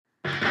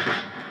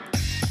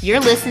You're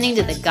listening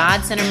to the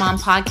God-Centered Mom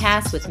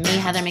Podcast with me,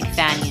 Heather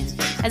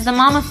McFadden. As the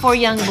mom of 4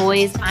 young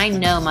boys, I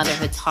know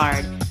motherhood's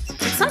hard.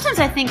 But sometimes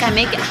I think I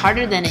make it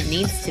harder than it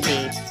needs to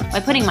be. By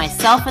putting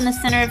myself in the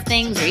center of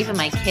things, or even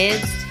my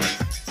kids,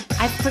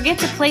 I forget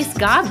to place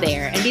God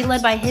there and be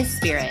led by His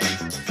Spirit.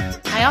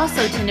 I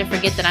also tend to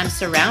forget that I'm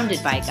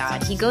surrounded by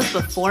God. He goes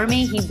before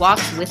me, He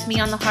walks with me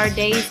on the hard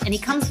days, and He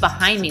comes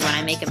behind me when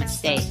I make a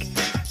mistake.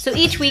 So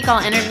each week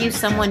I'll interview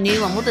someone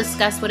new and we'll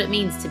discuss what it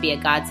means to be a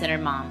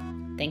God-centered mom.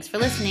 Thanks for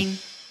listening.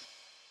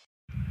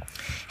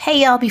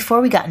 Hey y'all, before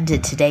we got into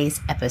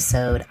today's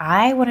episode,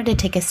 I wanted to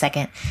take a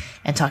second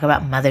and talk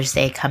about Mother's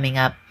Day coming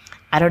up.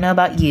 I don't know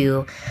about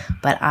you,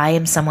 but I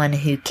am someone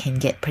who can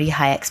get pretty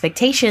high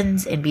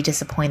expectations and be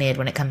disappointed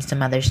when it comes to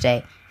Mother's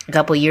Day. A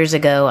couple years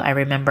ago, I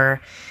remember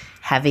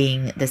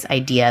having this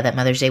idea that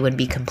Mother's Day wouldn't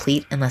be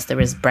complete unless there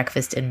was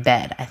breakfast in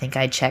bed. I think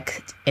I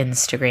checked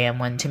Instagram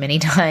one too many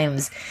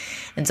times.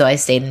 And so I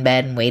stayed in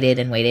bed and waited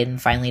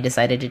and finally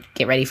decided to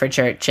get ready for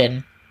church.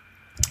 And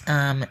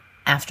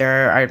after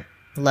our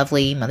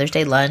lovely Mother's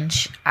Day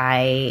lunch,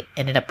 I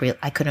ended up,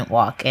 I couldn't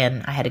walk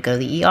and I had to go to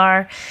the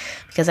ER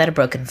because I had a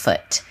broken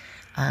foot.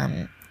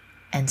 And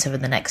so for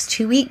the next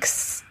 2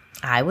 weeks,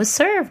 I was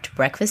served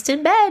breakfast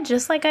in bed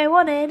just like I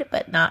wanted,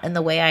 but not in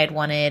the way I had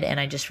wanted.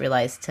 And I just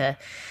realized to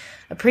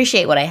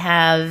appreciate what I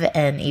have.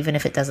 And even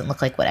if it doesn't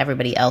look like what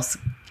everybody else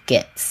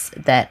gets,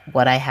 that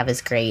what I have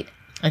is great.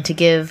 And to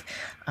give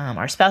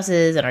our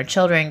spouses and our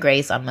children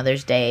grace on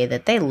Mother's Day,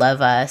 that they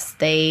love us.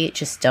 They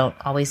just don't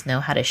always know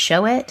how to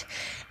show it.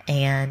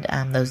 And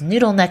those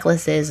noodle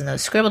necklaces and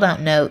those scribbled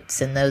out notes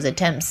and those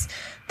attempts,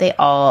 they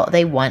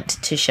want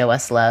to show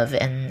us love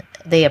and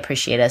they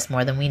appreciate us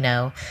more than we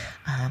know.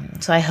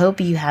 So I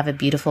hope you have a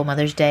beautiful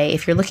Mother's Day.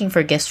 If you're looking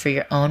for gifts for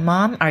your own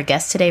mom, our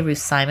guest today, Ruth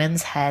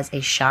Simons, has a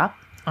shop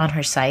on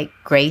her site,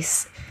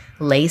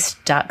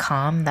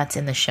 GraceLaced.com. That's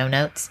in the show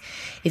notes.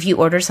 If you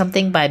order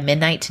something by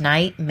midnight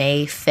tonight,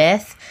 May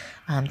 5th,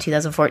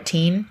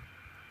 2014,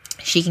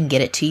 she can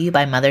get it to you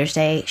by Mother's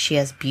Day. She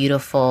has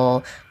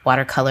beautiful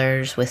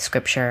watercolors with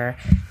scripture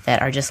that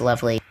are just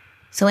lovely.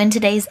 So in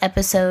today's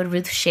episode,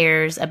 Ruth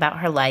shares about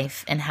her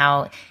life and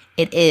how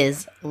it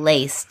is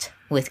laced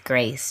with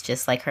grace,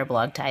 just like her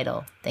blog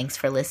title. Thanks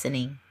for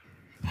listening.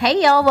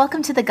 Hey y'all,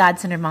 welcome to the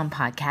God-Centered Mom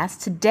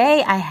Podcast.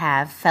 Today I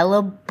have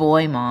fellow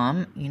boy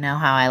mom, you know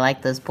how I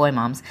like those boy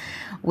moms,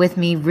 with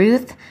me,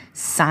 Ruth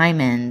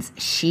Simons.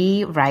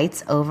 She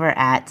writes over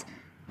at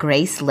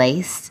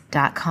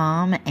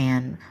GraceLaced.com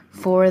and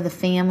For the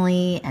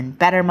Family and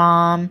Better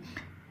Mom,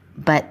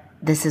 but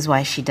this is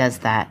why she does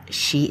that.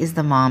 She is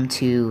the mom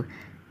to,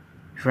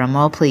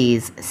 drumroll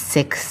please,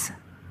 6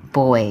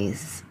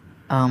 boys.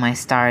 Oh, my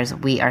stars.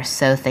 We are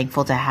so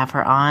thankful to have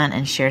her on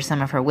and share some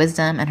of her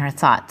wisdom and her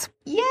thoughts.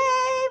 Yay,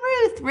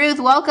 Ruth! Ruth,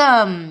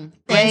 welcome.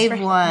 Brave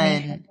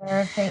one.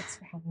 Thanks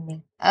for having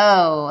me.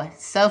 Oh,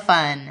 so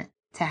fun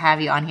to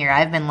have you on here.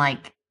 I've been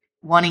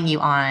wanting you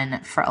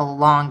on for a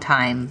long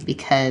time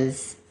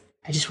because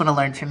I just want to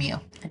learn from you.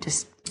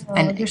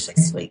 And you're so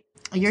sweet.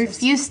 You're a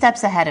few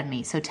steps ahead of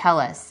me, so tell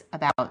us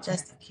about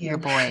your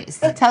boys.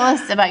 Tell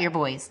us about your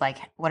boys.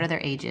 What are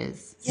their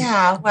ages?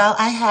 Yeah, well,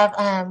 I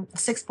have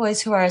 6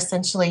 boys who are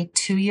essentially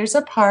 2 years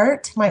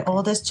apart. My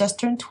oldest just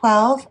turned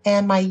 12,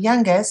 and my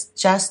youngest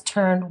just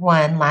turned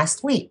 1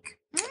 last week.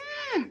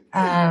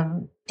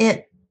 I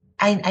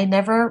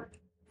never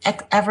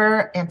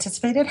ever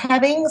anticipated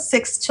having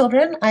 6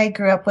 children. I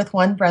grew up with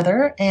 1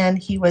 brother, and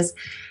he was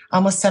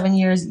almost 7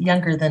 years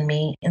younger than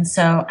me. And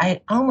so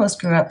I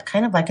almost grew up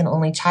kind of like an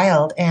only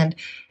child and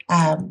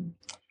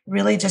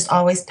really just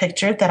always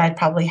pictured that I'd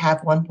probably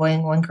have 1 boy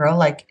and 1 girl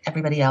like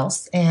everybody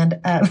else.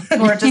 And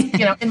or just,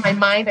 in my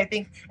mind, I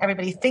think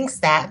everybody thinks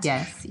that.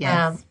 Yes.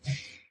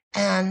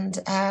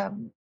 I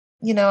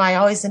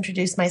always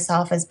introduced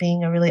myself as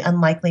being a really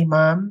unlikely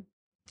mom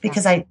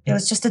because it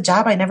was just a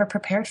job I never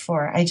prepared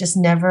for. I just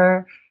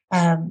never,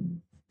 I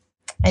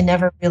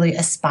never really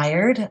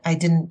aspired. I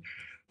didn't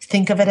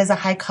think of it as a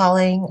high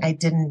calling. I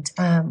didn't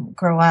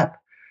grow up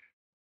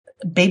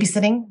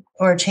babysitting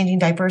or changing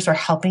diapers or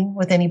helping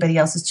with anybody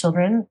else's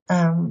children,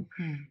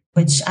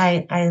 which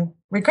I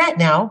regret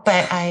now.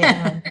 But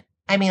I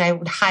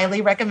would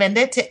highly recommend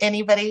it to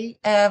anybody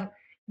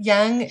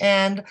young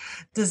and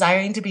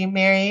desiring to be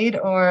married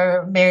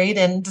or married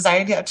and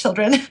desiring to have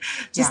children,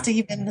 just to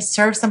even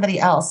serve somebody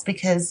else,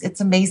 because it's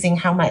amazing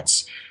how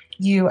much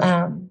you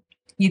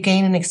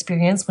gain an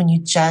experience when you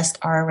just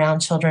are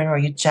around children or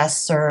you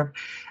just serve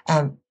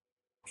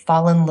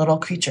fallen little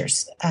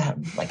creatures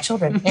like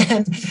children.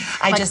 And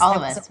I just all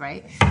of us,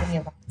 right?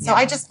 So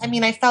I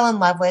fell in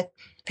love with.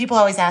 People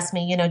always ask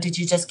me, did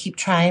you just keep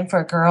trying for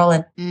a girl?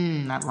 And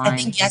that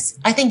line.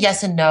 I think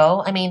yes and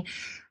no. I mean,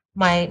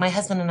 my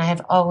husband and I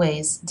have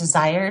always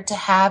desired to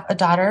have a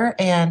daughter,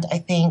 and I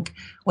think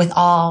with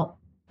all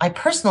my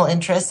personal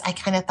interests, I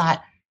kind of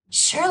thought,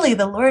 surely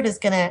the Lord is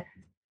going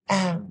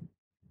to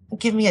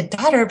give me a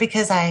daughter,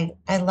 because I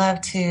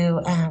love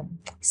to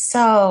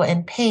sew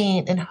and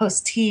paint and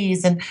host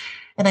teas, and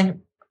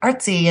I'm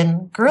artsy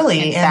and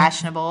girly and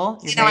fashionable.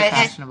 You're very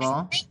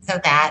fashionable. I think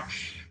of that.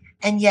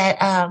 And yet,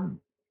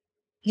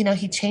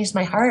 he changed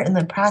my heart in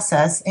the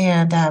process.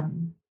 And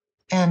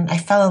I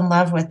fell in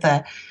love with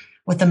the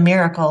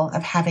miracle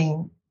of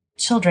having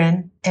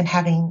children, and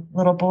having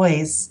little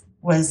boys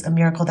was a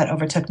miracle that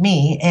overtook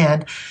me.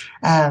 And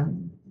I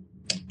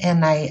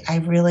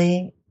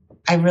really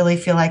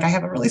feel like I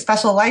have a really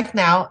special life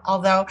now,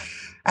 although,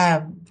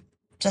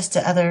 just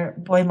to other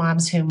boy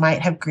moms who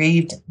might have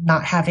grieved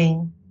not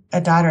having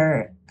a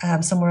daughter,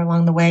 somewhere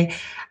along the way,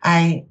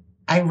 I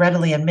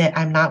readily admit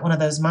I'm not one of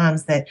those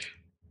moms that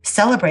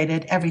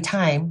celebrated every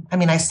time. I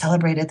mean, I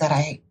celebrated that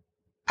I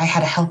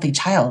had a healthy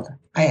child.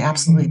 I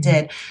absolutely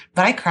did,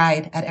 but I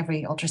cried at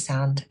every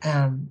ultrasound.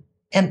 And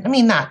I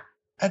mean, not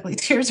ugly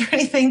tears or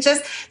anything,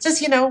 just,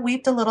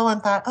 wept a little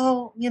and thought,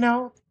 oh,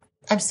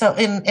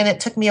 and it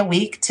took me a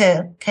week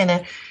to kind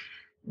of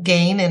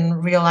gain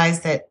and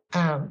realize that,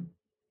 I'm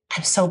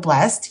so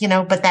blessed,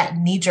 but that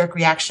knee jerk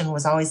reaction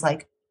was always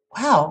like,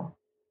 wow,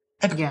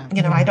 I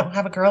don't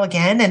have a girl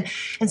again.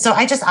 And so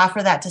I just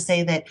offer that to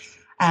say that,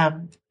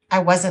 I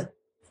wasn't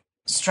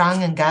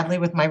strong and godly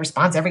with my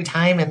response every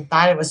time, and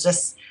thought it was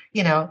just,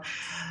 the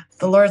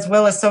Lord's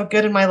will is so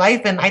good in my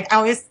life. And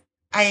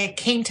I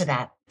came to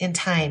that in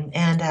time.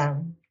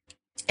 And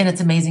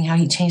it's amazing how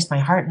he changed my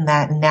heart in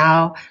that. And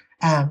now,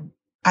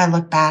 I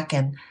look back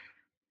and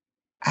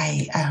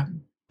I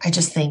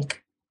just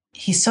think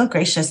he's so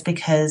gracious,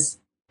 because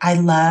I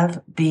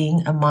love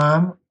being a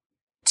mom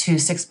to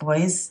 6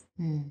 boys.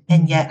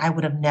 And yet I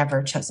would have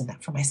never chosen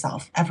that for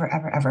myself, ever,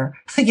 ever, ever.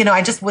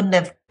 I just wouldn't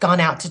have gone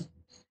out to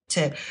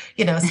said,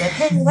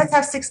 hey, let's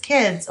have 6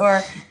 kids,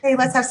 or hey,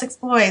 let's have 6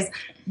 boys.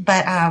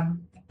 But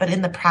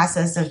in the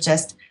process of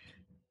just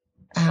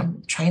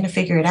trying to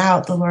figure it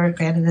out, the Lord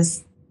granted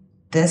us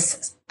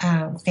this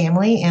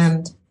family,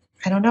 and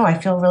I don't know, I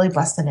feel really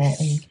blessed in it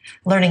and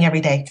learning every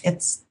day.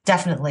 It's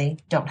definitely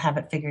don't have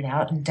it figured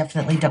out, and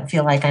definitely don't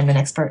feel like I'm an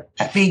expert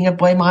at being a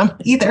boy mom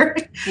either.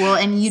 Well,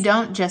 and you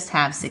don't just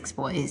have 6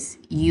 boys.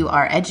 You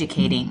are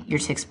educating your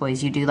 6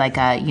 boys. You do like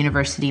a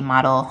university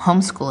model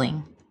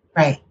homeschooling.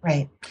 Right.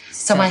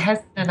 So my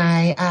husband and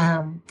I,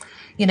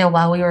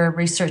 while we were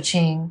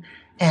researching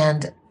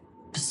and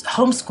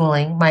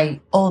homeschooling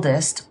my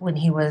oldest when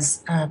he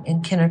was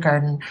in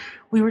kindergarten,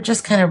 we were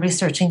just kind of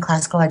researching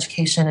classical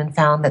education and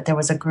found that there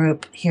was a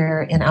group here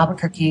in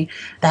Albuquerque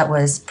that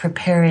was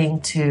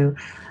preparing to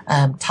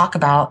talk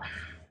about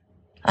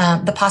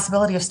the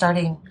possibility of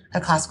starting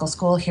a classical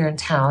school here in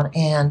town.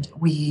 And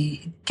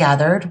we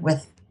gathered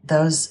with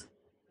those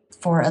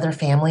 4 other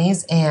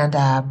families, and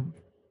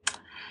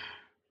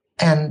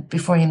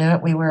before you knew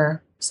it, we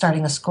were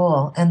starting a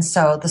school. And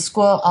so the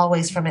school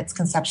always from its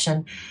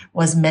conception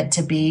was meant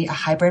to be a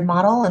hybrid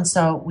model. And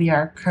so we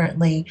are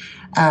currently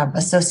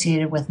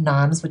associated with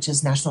NAUMS, which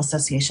is National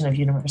Association of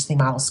University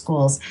Model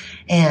Schools.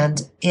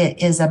 And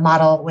it is a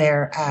model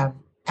where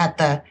at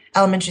the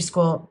elementary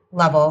school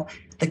level,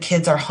 the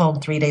kids are home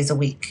 3 days a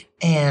week,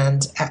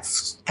 and at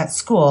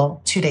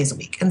school 2 days a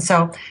week. And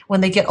so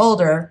when they get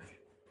older,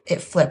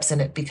 it flips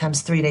and it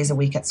becomes 3 days a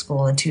week at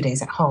school and 2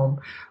 days at home,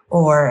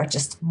 or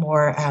just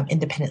more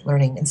independent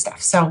learning and stuff.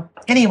 So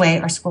anyway,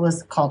 our school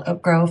is called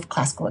Oak Grove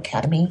Classical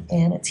Academy,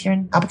 and it's here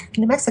in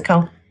Albuquerque, New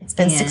Mexico. It's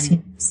been 6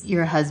 years.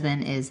 Your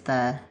husband is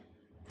the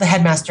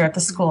headmaster of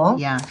the school.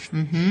 Yeah.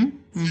 Mm-hmm.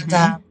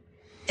 And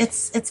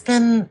it's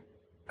been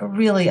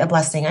really a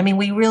blessing. I mean,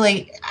 we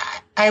really,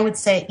 I would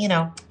say, in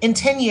a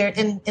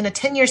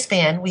 10-year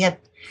span, we had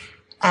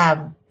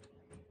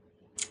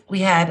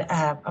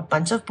a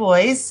bunch of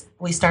boys.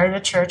 We started a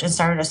church and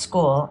started a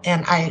school.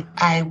 And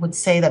I would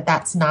say that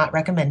that's not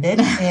recommended.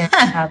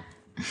 And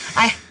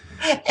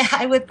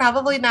I would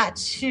probably not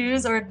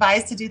choose or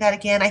advise to do that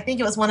again. I think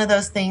it was one of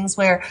those things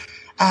where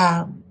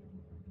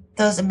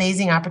those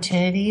amazing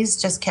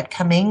opportunities just kept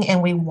coming,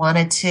 and we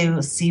wanted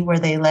to see where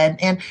they led.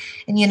 And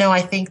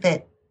I think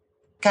that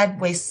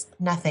God wastes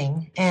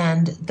nothing.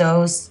 And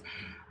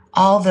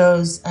all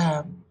those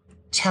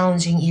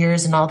challenging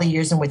years, and all the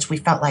years in which we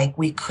felt like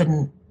we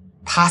couldn't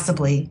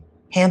possibly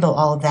handle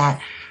all of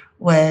that,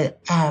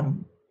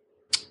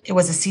 it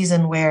was a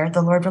season where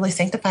the Lord really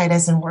sanctified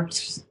us and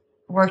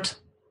worked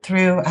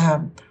through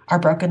our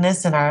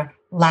brokenness and our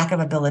lack of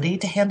ability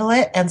to handle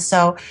it. And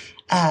so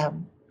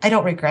I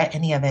don't regret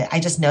any of it. I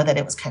just know that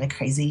it was kind of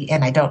crazy,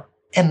 and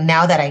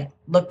now that I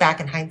look back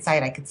in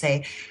hindsight, I could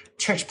say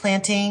church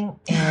planting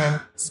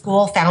and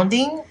school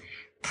founding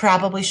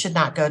probably should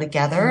not go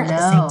together at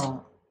the same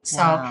time.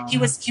 So he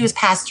was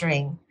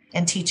pastoring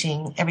and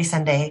teaching every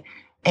Sunday,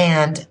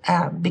 and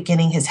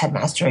beginning his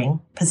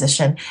headmastering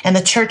position. And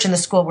the church and the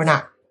school were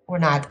not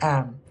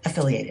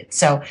affiliated,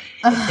 so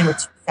they were 2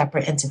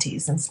 separate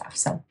entities and stuff.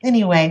 So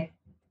anyway,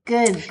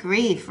 good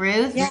grief,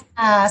 Ruth.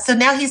 Yeah. So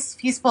now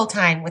he's full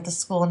time with the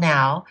school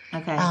now.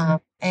 Okay.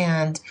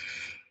 And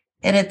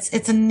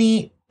it's a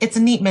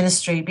neat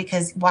ministry,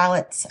 because while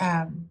it's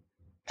a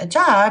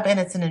job and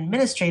it's an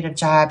administrative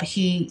job,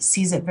 he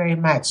sees it very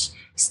much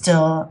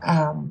still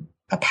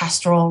a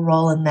pastoral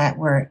role, in that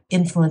we're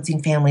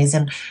influencing families.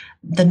 And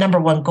the number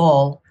one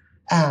goal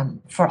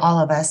for all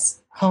of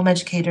us home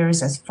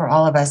educators, as for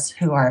all of us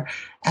who are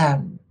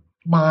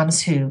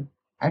moms who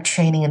are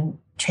training and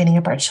training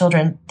up our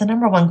children, the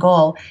number one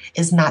goal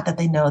is not that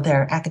they know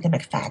their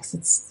academic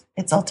facts.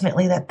 It's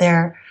ultimately that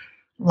their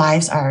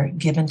lives are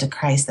given to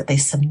Christ, that they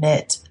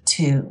submit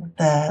to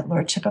the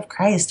lordship of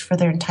Christ for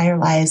their entire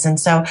lives. And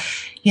so,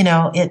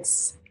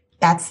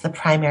 that's the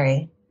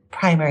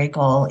primary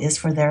goal, is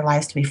for their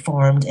lives to be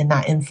formed and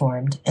not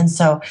informed. And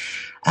so,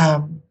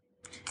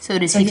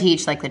 does he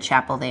teach like the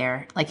chapel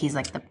there? Like he's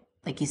like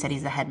you said,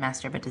 he's the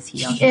headmaster, but does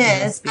he also He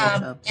is.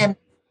 And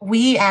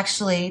we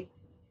actually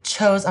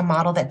chose a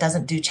model that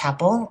doesn't do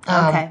chapel.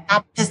 Okay.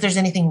 Not because there's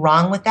anything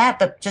wrong with that,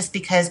 but just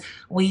because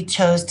we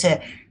chose to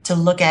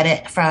look at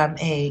it from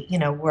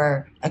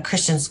we're a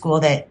Christian school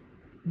that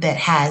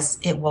has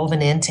it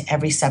woven into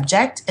every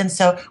subject. And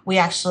so we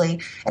actually,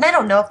 and I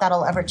don't know if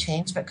that'll ever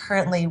change, but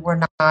currently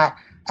we're not,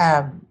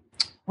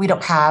 we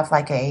don't have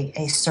like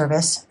a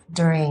service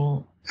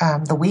during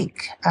the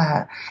week.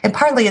 And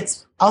partly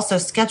it's also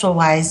schedule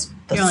wise.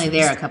 You're only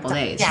there a couple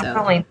days. Yeah, so.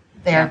 we're only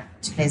there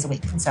 2 days a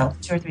week. And so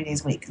 2 or 3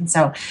 days a week. And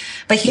so,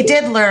 but he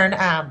did learn,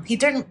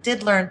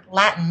 did learn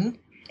Latin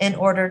in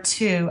order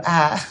to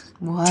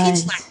teach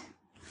Latin.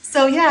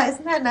 So yeah,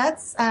 isn't that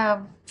nuts?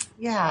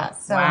 Yeah.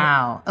 So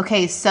wow.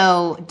 Okay.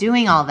 So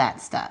doing all that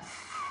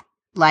stuff,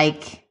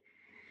 like,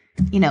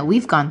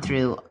 we've gone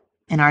through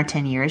in our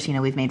 10 years,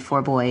 we've made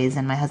 4 boys,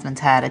 and my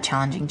husband's had a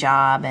challenging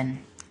job,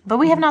 but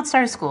we have not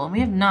started school, and we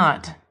have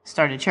not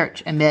started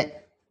church. And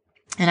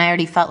I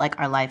already felt like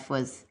our life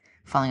was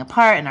falling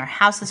apart, and our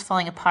house is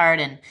falling apart,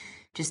 and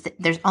just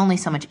there's only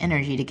so much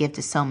energy to give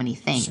to so many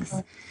things.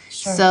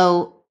 Sure.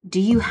 So do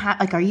you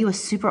have, are you a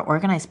super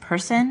organized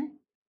person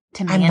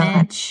to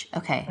manage?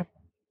 Okay.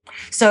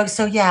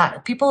 So yeah,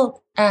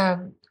 people,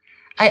 I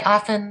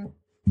often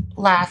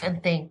laugh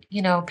and think,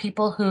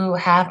 people who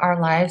have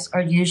our lives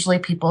are usually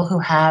people who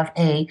have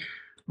a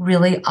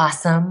really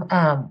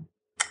awesome,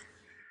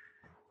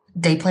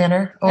 day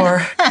planner,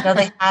 or,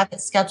 they have it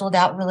scheduled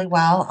out really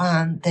well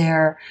on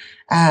their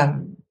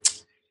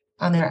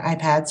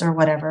iPads or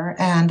whatever.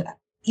 And,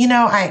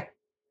 I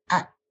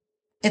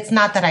it's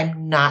not that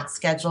I'm not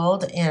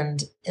scheduled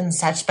and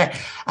such, but,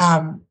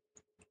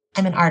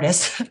 I'm an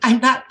artist.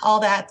 I'm not all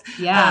that,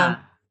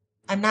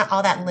 I'm not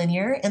all that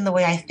linear in the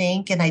way I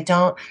think. And I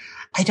don't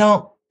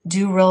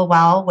do real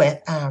well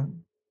with,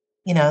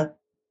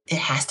 it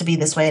has to be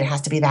this way. It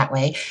has to be that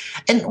way.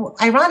 And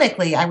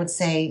ironically, I would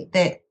say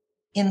that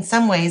in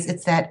some ways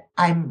it's that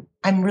I'm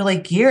really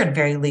geared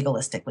very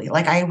legalistically.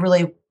 Like I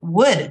really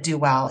would do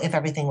well if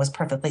everything was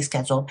perfectly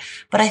scheduled.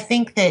 But I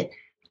think that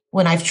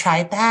when I've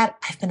tried that,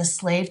 I've been a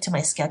slave to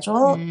my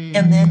schedule.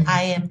 And then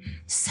I am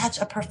such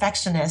a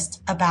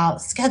perfectionist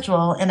about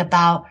schedule and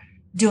about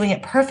doing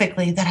it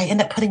perfectly that I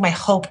end up putting my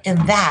hope in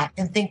that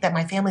and think that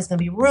my family's going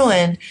to be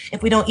ruined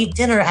if we don't eat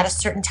dinner at a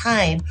certain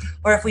time,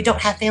 or if we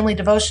don't have family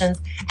devotions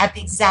at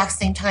the exact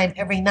same time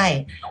every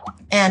night.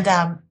 And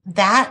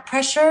that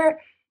pressure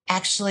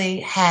actually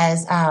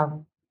has,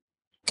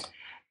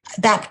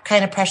 that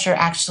kind of pressure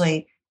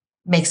actually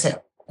makes it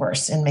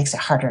worse and makes it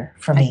harder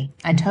for me.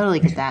 I totally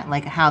get that.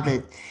 Like how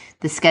the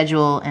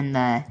schedule and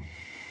there's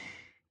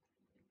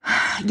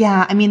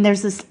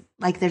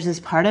this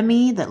part of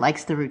me that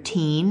likes the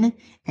routine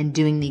and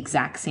doing the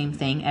exact same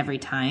thing every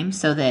time,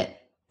 so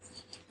that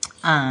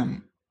I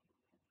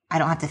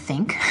don't have to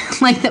think,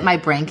 like that my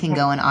brain can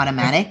go in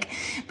automatic.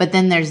 But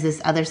then there's this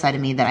other side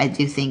of me that I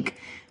do think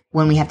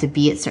when we have to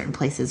be at certain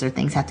places or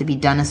things have to be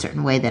done a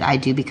certain way, that I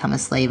do become a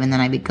slave, and then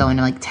I go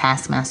into like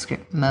taskmaster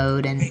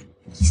mode and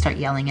start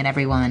yelling at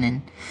everyone,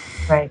 and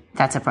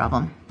that's a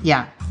problem.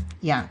 Yeah.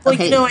 Well,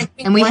 okay.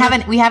 And we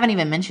haven't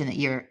even mentioned that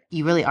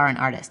you really are an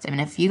artist. I mean,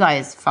 if you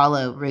guys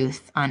follow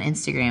Ruth on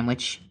Instagram,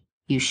 which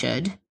you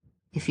should,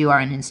 if you are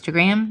on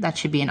Instagram, that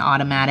should be an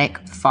automatic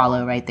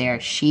follow right there.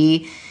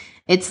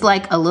 It's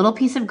like a little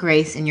piece of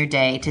grace in your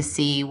day to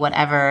see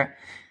whatever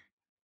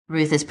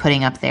Ruth is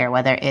putting up there,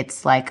 whether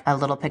it's like a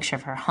little picture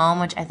of her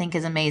home, which I think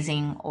is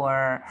amazing,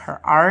 or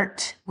her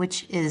art,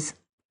 which is,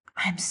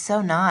 I'm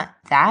so not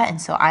that. And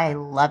so I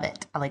love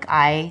it. Like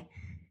I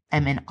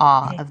am in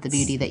awe of the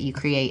beauty that you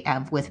create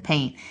with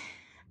paint,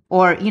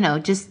 or,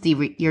 just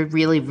you're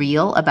really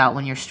real about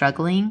when you're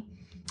struggling.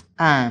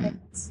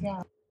 I'm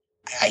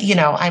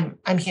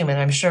human.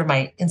 I'm sure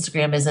my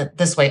Instagram isn't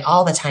this way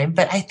all the time,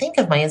 but I think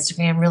of my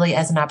Instagram really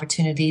as an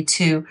opportunity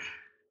to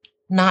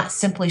not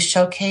simply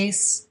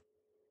showcase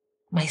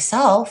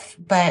myself,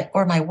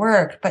 or my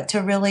work, but to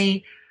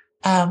really,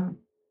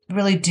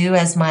 really do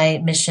as my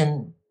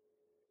mission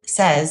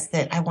says,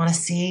 that I want to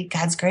see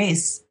God's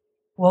grace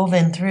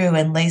woven through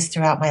and laced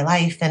throughout my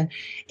life. And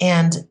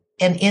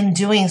in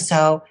doing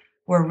so,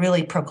 we're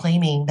really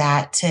proclaiming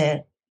that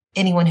to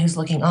anyone who's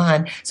looking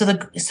on. So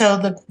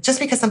just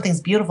because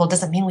something's beautiful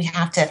doesn't mean we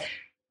have to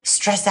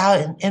stress out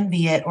and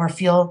envy it or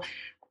feel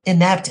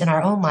inept in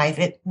our own life.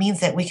 It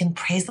means that we can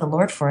praise the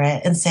Lord for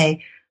it and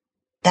say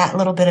that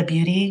little bit of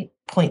beauty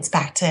points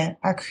back to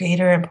our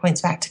Creator and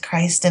points back to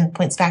Christ and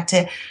points back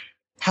to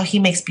how he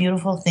makes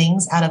beautiful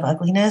things out of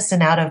ugliness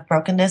and out of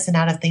brokenness and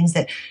out of things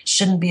that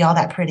shouldn't be all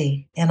that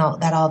pretty and all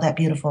that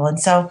beautiful. And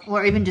so,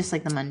 or even just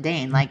like the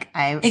mundane, like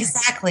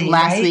exactly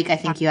last right? week, I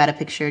think you had a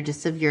picture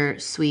just of your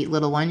sweet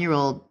little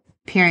 1-year-old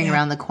peering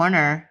around the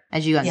corner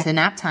as you got into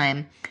nap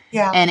time.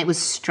 Yeah. And it was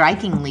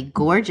strikingly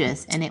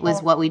gorgeous. And it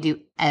was what we do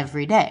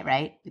every day,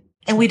 right?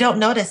 And we don't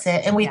notice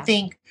it. And we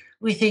think,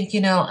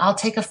 I'll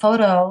take a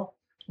photo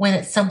when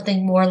it's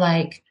something more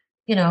like,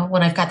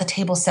 when I've got the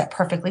table set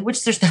perfectly,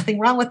 which there's nothing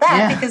wrong with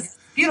that because it's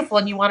beautiful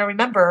and you want to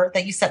remember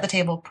that you set the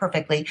table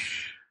perfectly.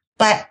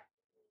 But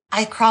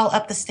I crawl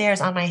up the stairs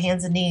on my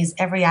hands and knees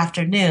every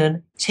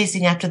afternoon,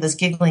 chasing after this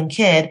giggling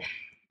kid.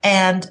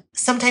 And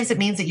sometimes it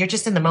means that you're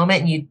just in the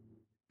moment and you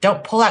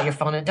don't pull out your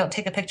phone and don't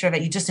take a picture of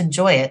it. You just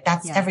enjoy it.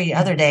 That's every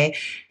other day.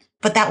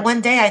 But that one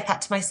day I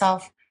thought to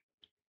myself,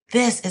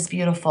 this is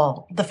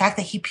beautiful. The fact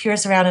that he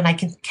peers around and I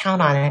can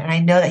count on it. And I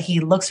know that he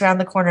looks around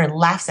the corner and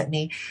laughs at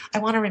me. I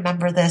want to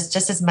remember this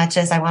just as much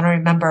as I want to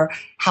remember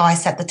how I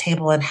set the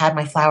table and had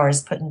my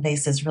flowers put in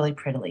vases really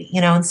prettily,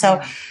 And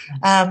so,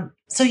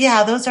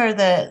 those are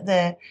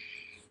the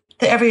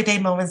everyday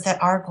moments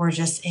that are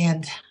gorgeous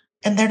and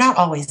they're not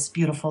always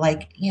beautiful.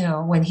 Like,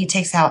 when he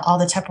takes out all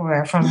the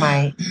Tupperware from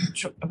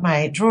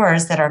my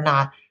drawers that are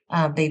not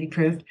baby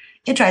proofed,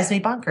 it drives me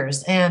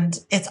bonkers and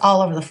it's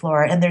all over the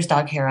floor and there's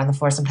dog hair on the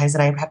floor sometimes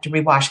and I have to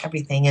rewash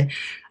everything.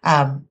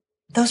 And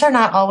those are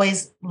not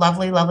always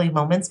lovely, lovely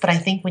moments. But I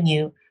think when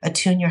you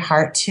attune your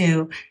heart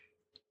to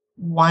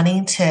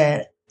wanting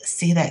to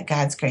see that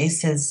God's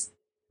grace is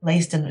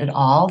laced in it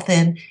all,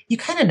 then you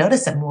kind of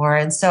notice it more.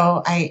 And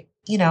so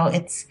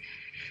it's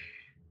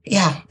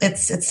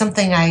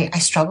something I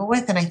struggle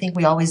with. And I think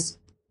we always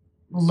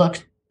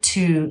look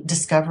to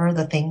discover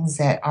the things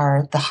that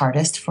are the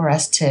hardest for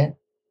us to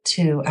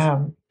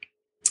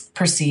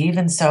perceive.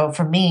 And so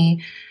for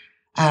me,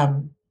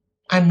 I'm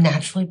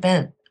naturally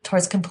bent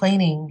towards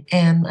complaining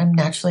and I'm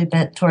naturally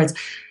bent towards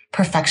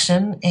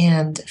perfection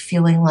and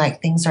feeling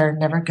like things are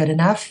never good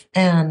enough.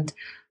 And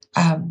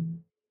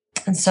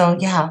so,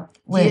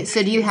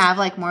 so do you have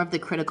like more of the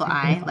critical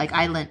eye? Like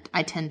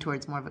I tend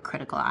towards more of a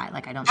critical eye.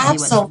 Like I don't see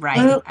what's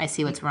right. I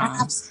see what's wrong.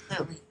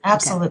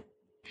 Absolutely. Okay.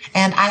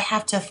 And I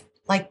have to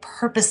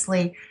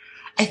purposely,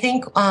 I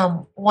think,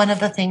 one of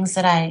the things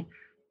that I,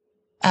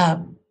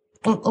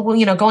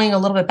 going a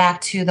little bit back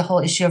to the whole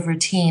issue of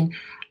routine,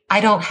 I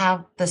don't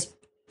have this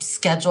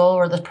schedule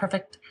or the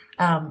perfect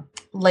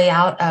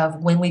layout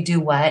of when we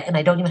do what, and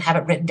I don't even have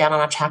it written down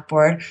on a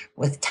chalkboard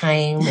with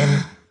time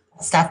and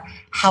stuff.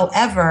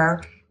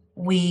 However,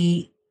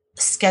 we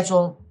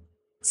schedule.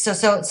 So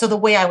the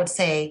way I would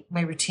say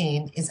my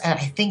routine is I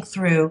think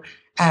through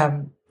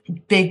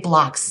big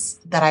blocks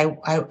that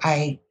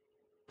I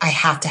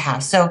have to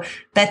have. So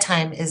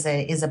bedtime is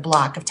a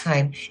block of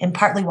time. And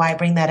partly why I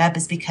bring that up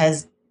is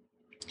because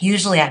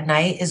usually at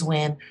night is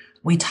when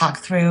we talk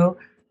through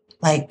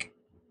like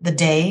the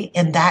day.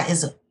 And that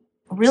is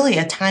really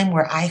a time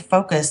where I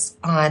focus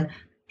on,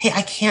 hey,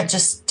 I can't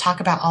just talk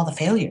about all the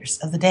failures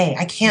of the day.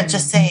 I can't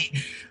just say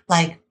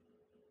like,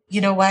 you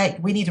know what,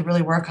 we need to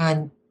really work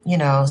on,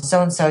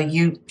 so-and-so,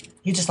 you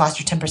just lost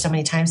your temper so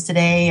many times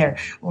today,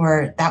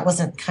 or that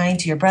wasn't kind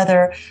to your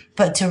brother,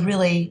 but to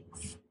really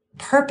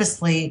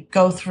purposely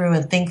go through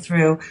and think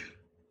through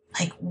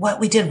like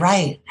what we did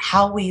right,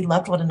 how we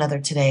loved one another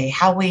today,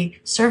 how we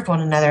served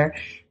one another.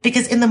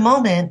 Because in the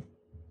moment,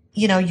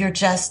 you're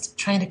just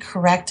trying to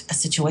correct a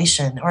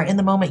situation, or in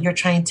the moment you're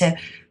trying to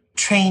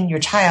train your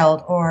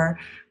child or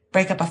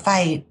break up a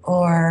fight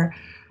or,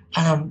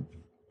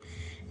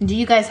 do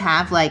you guys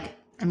have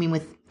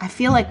I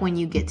feel like when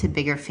you get to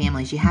bigger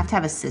families, you have to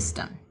have a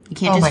system. You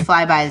can't just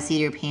fly by the seat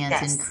of your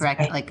pants and correct,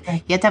 right.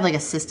 You have to have like a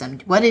system.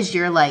 What is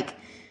your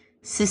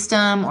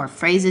system or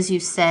phrases you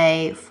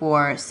say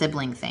for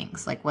sibling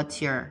things? Like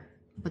what's your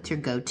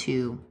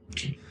go-to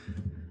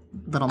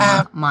little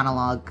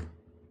monologue?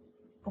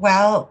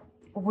 Well,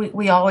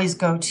 we always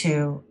go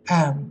to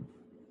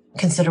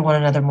consider one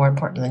another more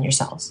important than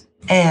yourselves.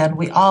 And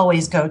we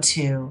always go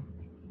to,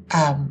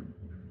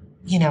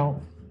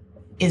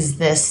 is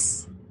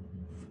this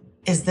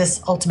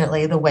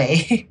ultimately the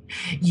way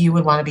you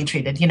would want to be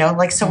treated?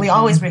 So we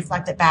always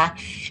reflect it back.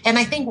 And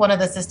I think one of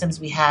the systems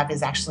we have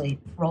is actually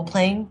role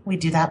playing. We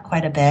do that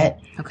quite a bit.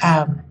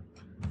 Okay.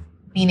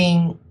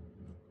 Meaning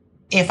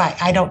if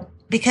I don't,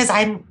 because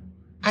I'm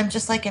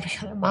just like every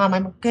other mom,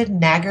 I'm a good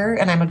nagger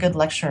and I'm a good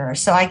lecturer.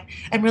 So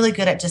I'm really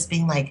good at just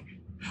being like,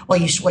 well,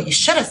 what you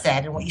should have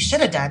said and what you should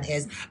have done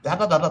is blah,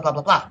 blah, blah, blah, blah,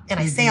 blah, blah. And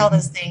I say all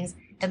those things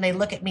and they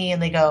look at me and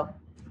they go,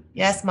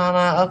 yes,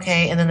 mama.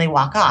 Okay. And then they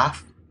walk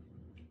off.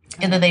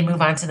 And then they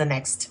move on to the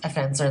next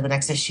offense or the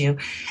next issue.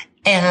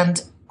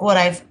 And what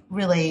I've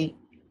really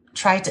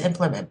tried to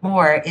implement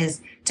more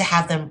is to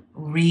have them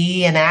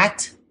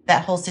reenact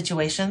that whole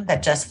situation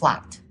that just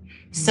flopped.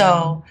 Mm-hmm.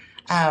 So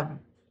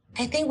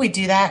I think we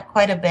do that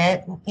quite a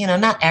bit,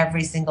 not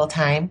every single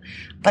time,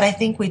 but I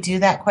think we do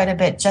that quite a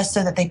bit just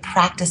so that they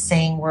practice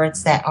saying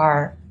words that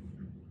are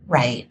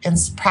right, and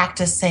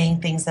practice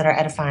saying things that are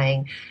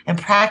edifying, and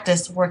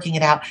practice working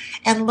it out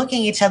and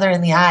looking each other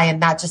in the eye and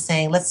not just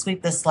saying, let's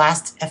sweep this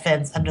last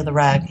offense under the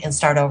rug and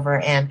start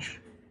over and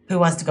who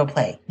wants to go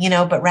play,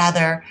 but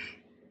rather,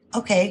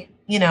 okay,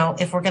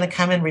 if we're going to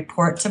come and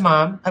report to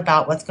mom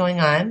about what's going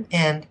on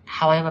and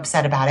how I'm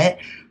upset about it,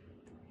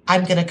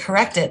 I'm going to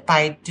correct it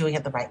by doing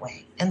it the right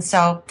way. And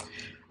so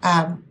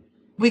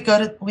we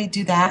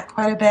do that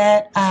quite a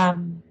bit.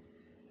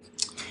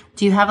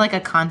 Do you have like a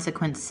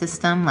consequence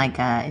system? Like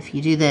if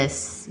you do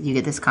this, you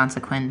get this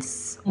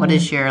consequence. What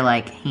is your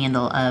like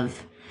handle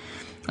of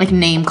like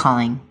name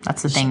calling?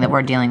 That's the thing that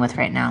we're dealing with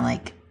right now.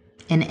 Like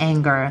in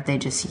anger, they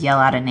just yell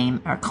out a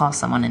name or call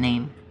someone a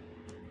name.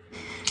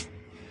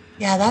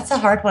 Yeah, that's a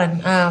hard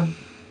one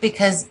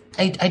because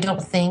I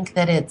don't think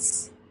that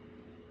it's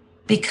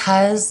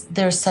because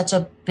there's such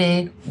a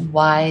big,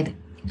 wide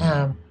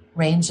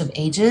range of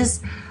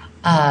ages.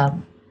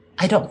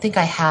 I don't think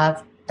I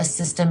have a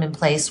system in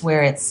place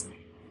where it's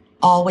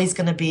always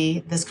going to be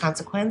this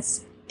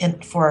consequence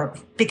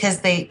because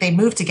they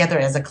move together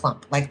as a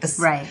clump like this.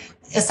 Right.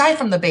 Aside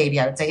from the baby,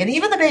 I would say, and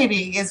even the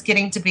baby is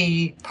getting to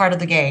be part of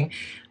the gang,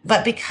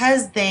 but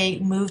because they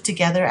move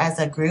together as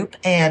a group,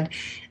 and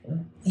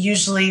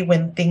usually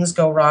when things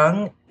go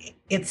wrong,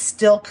 it's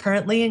still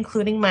currently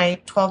including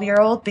my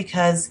 12-year-old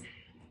because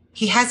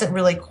he hasn't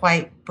really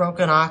quite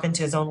broken off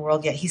into his own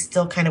world yet. He's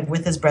still kind of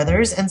with his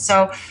brothers. And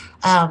so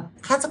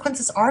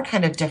consequences are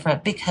kind of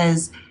different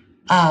because,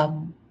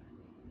 my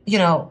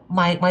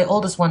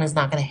oldest one is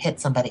not going to hit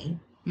somebody,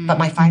 but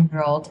my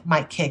 5-year-old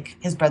might kick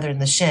his brother in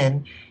the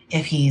shin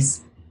if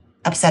he's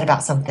upset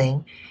about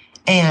something.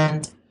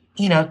 And,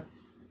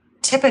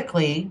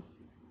 typically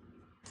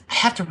I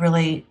have to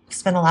really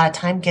spend a lot of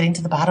time getting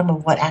to the bottom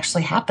of what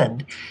actually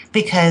happened,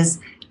 because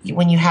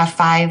when you have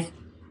 5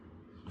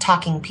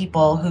 talking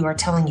people who are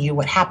telling you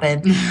what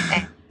happened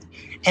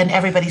and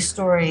everybody's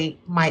story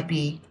might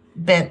be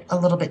bent a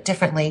little bit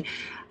differently,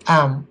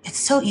 it's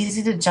so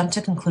easy to jump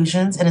to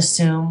conclusions and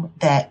assume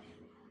that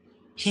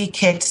he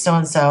kicked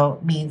so-and-so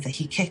means that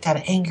he kicked out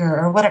of anger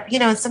or whatever,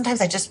 and sometimes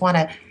I just want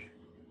to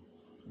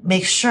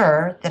make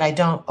sure that I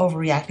don't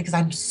overreact because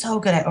I'm so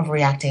good at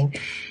overreacting.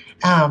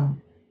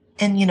 And,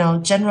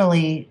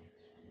 generally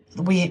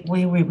we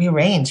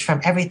range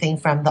from everything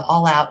from the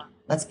all out,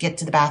 let's get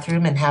to the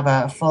bathroom and have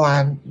a full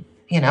on,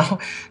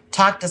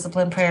 talk,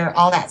 discipline, prayer,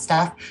 all that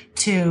stuff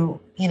to,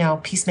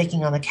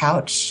 peacemaking on the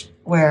couch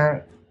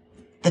where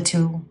the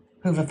two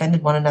who've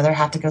offended one another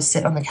have to go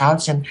sit on the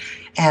couch and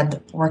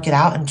work it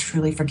out and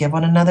truly forgive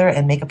one another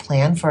and make a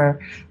plan for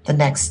the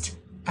next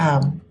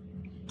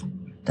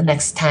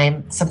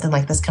time something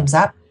like this comes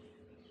up,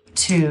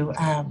 to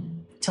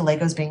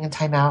Legos being in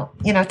timeout,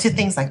 to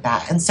things like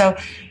that. And so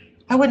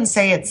I wouldn't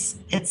say it's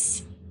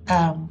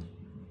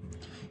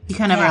you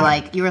kind of are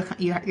like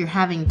you're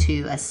having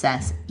to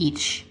assess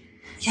each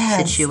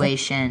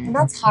situation. And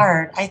that's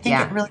hard. I think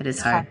it really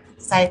is hard.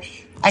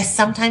 I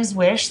sometimes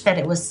wish that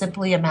it was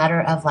simply a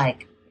matter of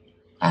like,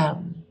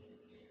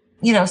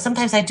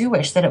 sometimes I do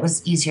wish that it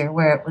was easier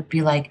where it would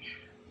be like,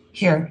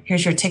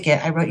 here's your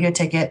ticket. I wrote you a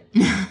ticket.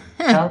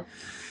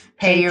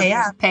 Pay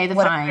up, pay the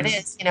whatever fine. It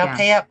is,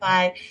 pay up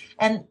by,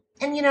 and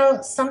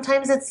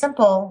sometimes it's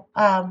simple,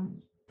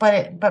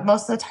 but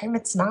most of the time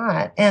it's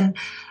not. And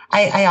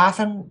I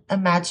often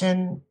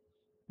imagine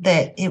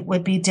that it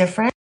would be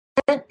different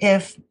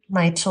if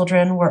my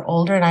children were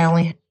older and I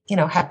only,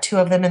 had 2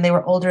 of them and they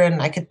were older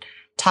and I could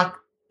talk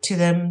to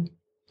them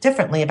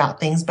differently about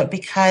things. But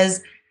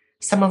because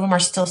some of them are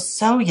still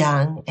so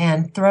young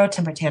and throw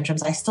temper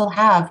tantrums, I still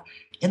have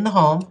in the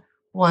home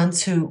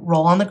ones who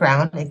roll on the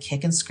ground and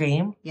kick and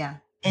scream. Yeah.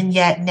 And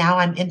yet now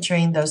I'm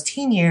entering those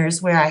teen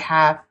years where I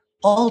have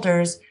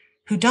olders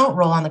who don't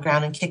roll on the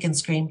ground and kick and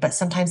scream, but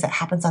sometimes that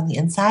happens on the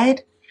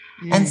inside.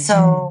 Mm-hmm. And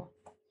so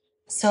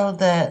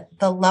the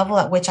level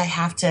at which I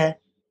have to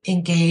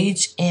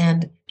engage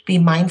and be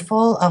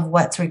mindful of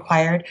what's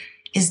required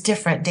is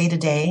different day to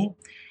day.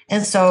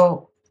 And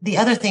so the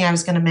other thing I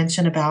was going to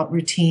mention about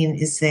routine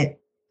is that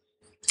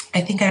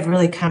I think I've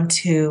really come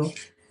to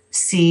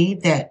see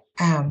that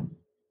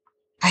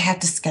I have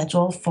to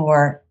schedule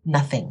for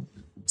nothing.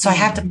 So I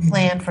have to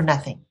plan for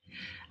nothing.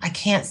 I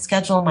can't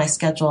schedule my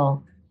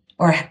schedule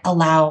or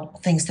allow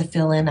things to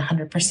fill in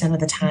 100% of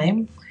the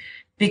time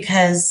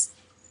because,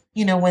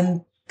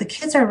 when the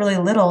kids are really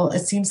little,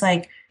 it seems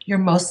like you're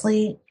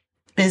mostly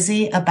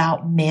busy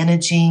about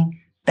managing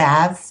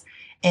baths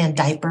and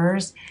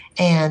diapers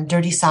and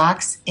dirty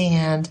socks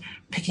and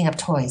picking up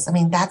toys. I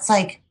mean, that's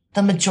like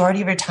the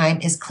majority of your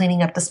time is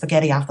cleaning up the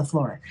spaghetti off the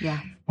floor. Yeah.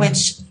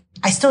 Which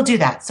I still do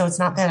that. So it's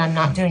not that I'm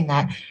not doing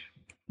that.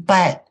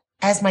 But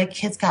as my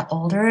kids got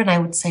older, and I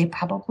would say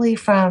probably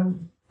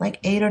from like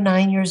 8 or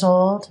 9 years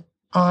old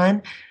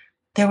on,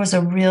 there was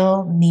a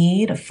real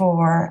need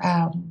for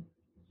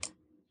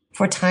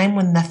time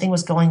when nothing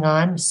was going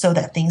on so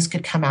that things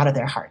could come out of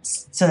their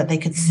hearts, so that they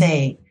could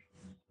say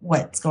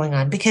what's going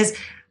on. Because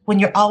when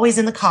you're always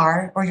in the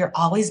car or you're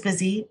always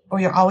busy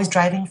or you're always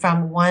driving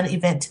from one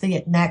event to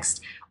the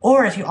next,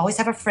 or if you always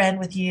have a friend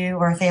with you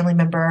or a family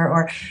member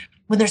or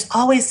when there's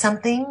always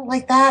something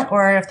like that,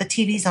 or if the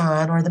TV's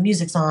on or the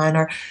music's on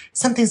or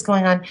something's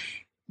going on,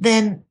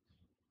 then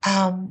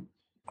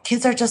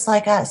kids are just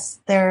like us.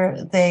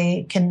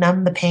 They can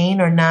numb the pain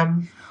or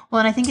numb. Well,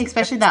 and I think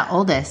especially that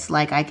oldest,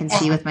 like I can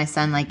see with my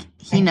son, like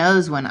he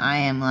knows when I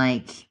am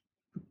like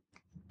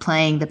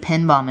playing the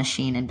pinball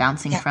machine and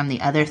bouncing from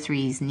the other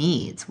three's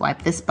needs.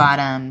 Wipe this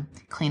bottom,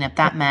 clean up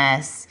that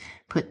mess,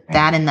 put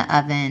that in the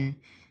oven.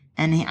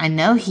 And I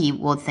know he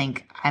will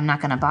think, I'm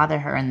not going to bother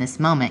her in this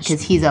moment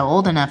because he's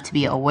old enough to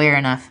be aware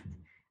enough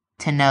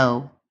to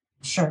know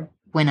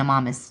when a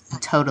mom is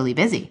totally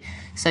busy.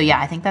 So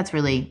yeah, I think that's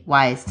really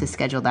wise to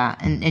schedule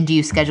that. And do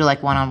you schedule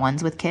like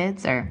one-on-ones with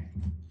kids or?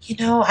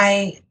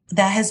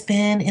 That has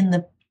been in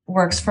the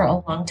works for a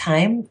long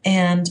time.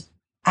 And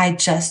I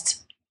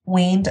just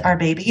weaned our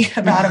baby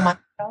about a month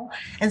ago.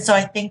 And so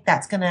I think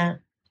that's going to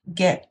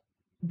get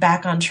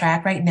back on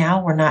track. Right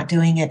now, we're not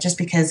doing it just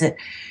because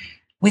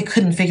we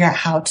couldn't figure out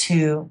how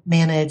to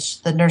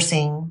manage the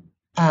nursing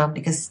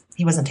because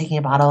he wasn't taking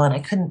a bottle, and I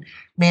couldn't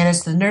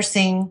manage the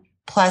nursing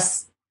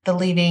plus the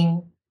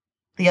leaving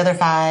the other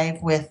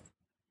 5 with,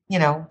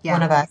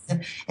 one of us.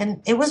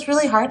 And it was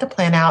really hard to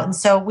plan out. And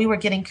so we were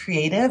getting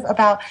creative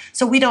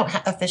so we don't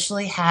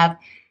officially have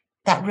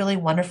that really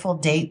wonderful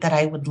date that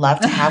I would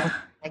love to have with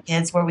my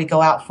kids where we go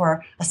out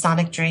for a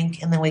Sonic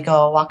drink and then we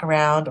go walk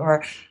around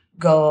or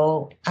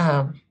go,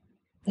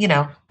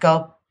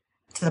 go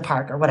to the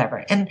park or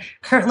whatever. And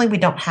currently we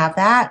don't have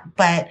that,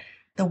 but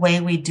the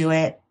way we do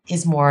it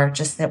is more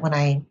just that when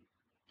I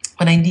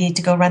need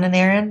to go run an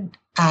errand,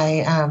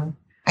 I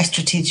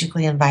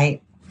strategically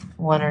invite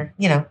one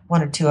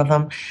or 2 of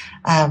them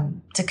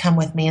to come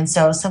with me. And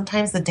so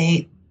sometimes the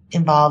date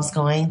involves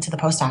going to the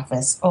post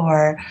office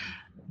or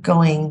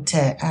going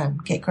to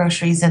get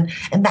groceries. And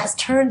that's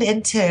turned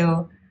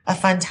into a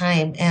fun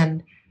time.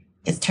 And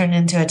it's turned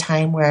into a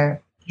time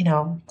where,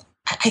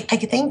 I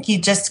think you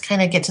just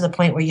kind of get to the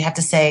point where you have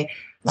to say,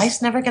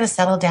 life's never going to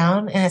settle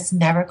down and it's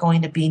never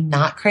going to be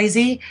not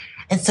crazy.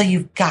 And so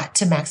you've got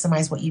to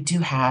maximize what you do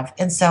have.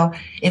 And so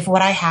if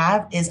what I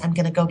have is I'm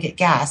going to go get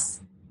gas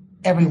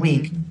every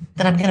week,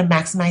 then I'm going to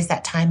maximize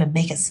that time and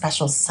make it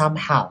special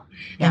somehow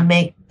and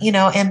make,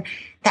 and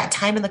that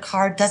time in the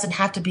car doesn't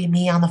have to be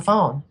me on the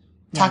phone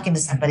talking to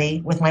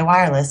somebody with my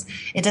wireless.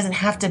 It doesn't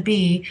have to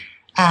be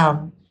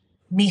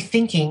me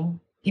thinking,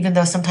 even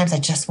though sometimes I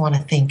just want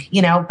to think,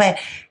 but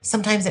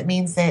sometimes it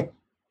means that,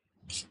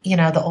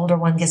 the older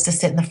one gets to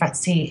sit in the front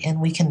seat and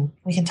we can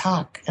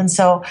talk. And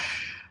so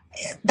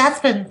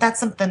that's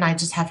something I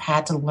just have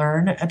had to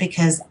learn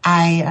because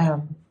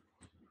I'm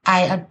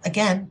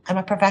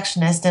a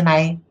perfectionist, and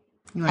I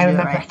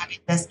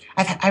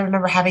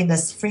remember having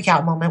this freak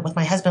out moment with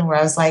my husband where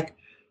I was like,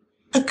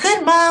 a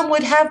good mom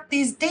would have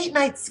these date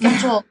nights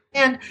scheduled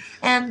and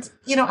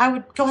I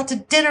would go out to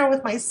dinner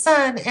with my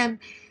son and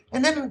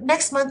then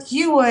next month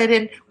you would,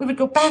 and we would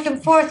go back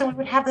and forth and we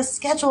would have this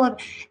schedule.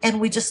 And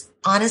we just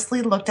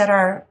honestly looked at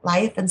our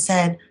life and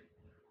said,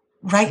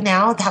 right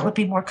now that would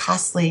be more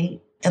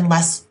costly and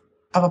less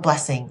of a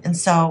blessing. And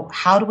so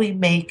how do we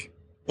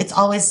it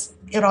always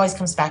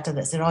comes back to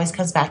this. It always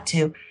comes back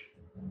to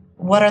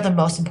what are the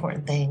most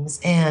important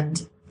things,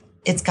 and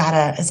it's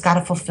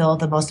gotta fulfill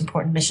the most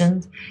important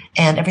missions,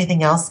 and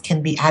everything else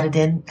can be added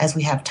in as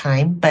we have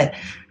time. But,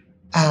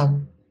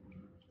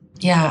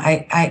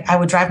 I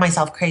would drive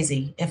myself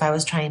crazy if I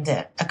was trying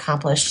to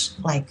accomplish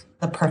like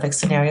the perfect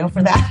scenario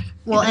for that.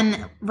 Well,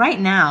 and right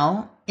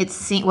now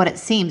what it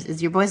seems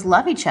is your boys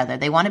love each other.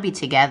 They want to be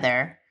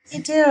together. They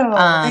do.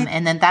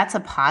 And then that's a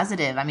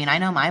positive. I mean, I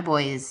know my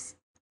boys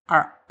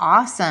are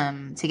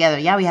awesome together.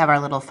 Yeah, we have our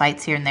little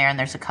fights here and there, and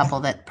there's a couple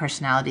that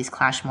personalities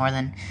clash more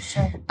than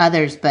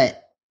others,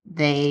 but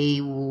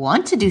they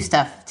want to do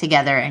stuff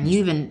together. And you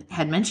even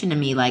had mentioned to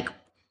me, like,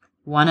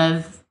 one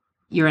of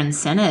your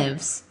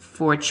incentives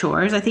for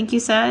chores, I think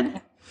you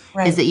said,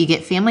 is that you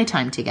get family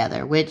time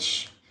together,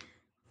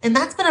 and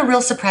that's been a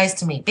real surprise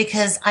to me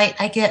because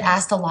I get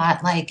asked a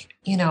lot, like,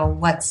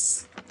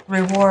 what's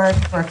reward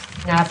for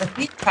cleaning up? But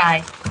we've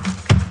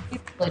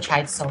really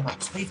tried so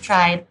much. We've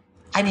tried.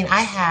 I mean,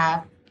 I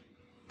have.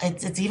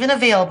 It's even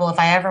available if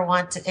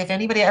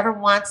anybody ever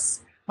wants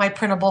my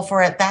printable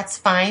for it, that's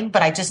fine.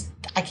 But I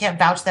can't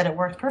vouch that it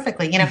worked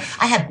perfectly.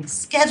 I had these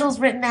schedules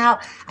written out.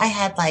 I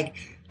had like,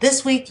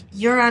 this week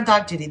you're on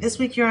dog duty. This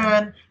week you're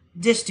on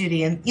dish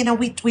duty. And,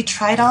 we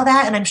tried all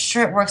that, and I'm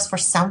sure it works for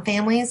some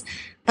families,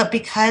 but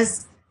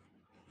because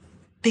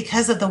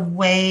of the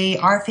way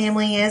our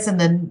family is and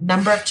the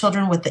number of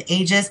children with the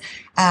ages,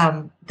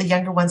 the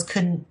younger ones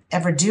couldn't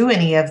ever do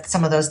any of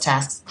some of those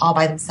tasks all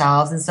by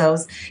themselves. And so,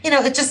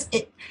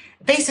 it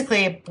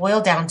basically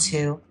boiled down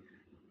to,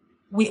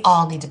 we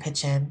all need to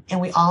pitch in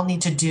and we all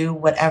need to do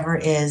whatever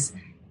is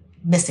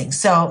missing.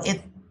 So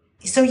in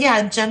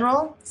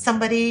general,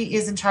 somebody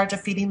is in charge of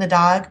feeding the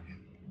dog,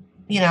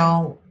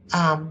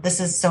 this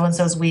is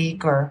so-and-so's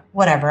week or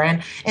whatever.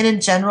 And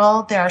in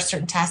general, there are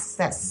certain tasks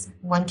that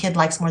one kid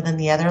likes more than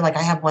the other. Like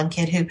I have one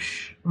kid who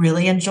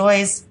really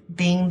enjoys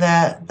being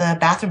the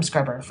bathroom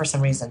scrubber for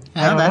some reason.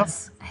 Oh,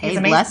 hey,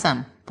 bless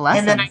him. Bless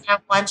And then him. I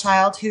have one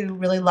child who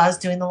really loves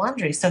doing the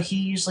laundry. So he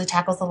usually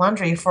tackles the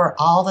laundry for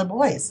all the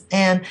boys.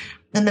 And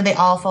then they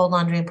all fold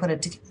laundry and put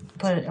it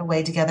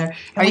away together.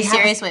 And Are we you have-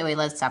 serious? Wait,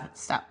 let's stop.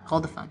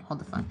 Hold the phone.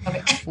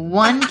 Okay.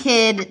 One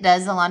kid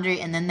does the laundry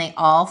and then they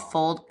all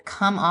fold.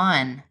 Come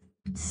on.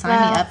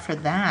 Sign me up for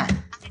that.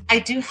 I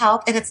do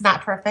help, and it's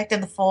not perfect,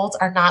 and the folds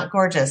are not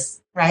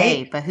gorgeous, right?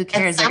 Hey, but who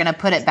cares? They're going to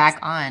put it back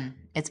on.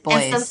 It's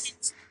boys. And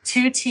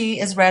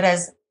 2T is read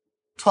as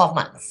 12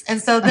 months.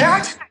 And so there are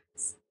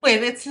times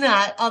when it's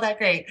not all that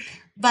great.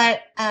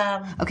 But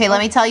okay, let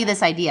me tell you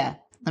this idea.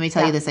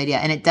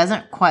 And it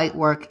doesn't quite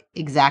work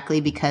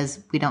exactly because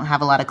we don't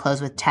have a lot of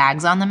clothes with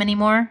tags on them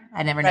anymore.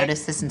 I never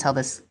noticed this until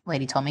this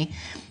lady told me.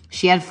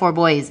 She had 4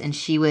 boys and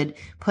she would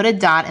put a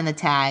dot in the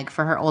tag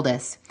for her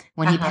oldest.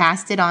 When he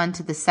passed it on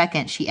to the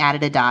second, she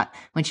added a dot.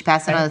 When she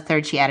passed it on to the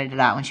third, she added a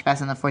dot. When she passed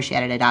it on the fourth, she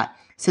added a dot.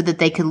 So that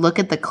they could look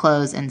at the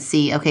clothes and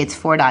see, okay, it's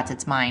 4 dots,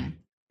 it's mine.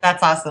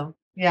 That's awesome.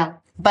 Yeah.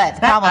 But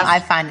the problem I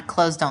find,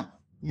 clothes don't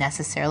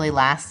necessarily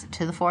last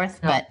to the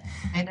fourth. No, but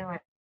I know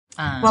it.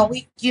 Well,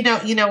 we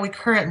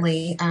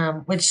currently,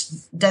 which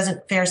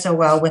doesn't fare so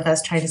well with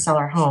us trying to sell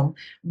our home,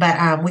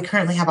 but we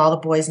currently have all the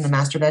boys in the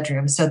master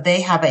bedroom. So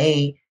they have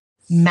a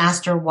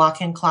master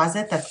walk-in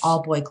closet that's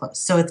all boy clothes.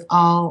 So it's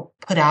all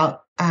put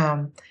out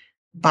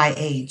by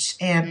age.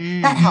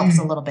 And that helps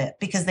a little bit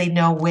because they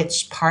know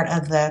which part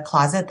of the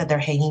closet that they're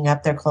hanging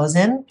up their clothes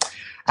in.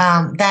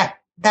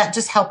 That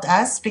just helped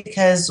us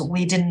because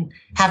we didn't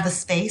have the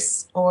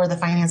space or the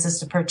finances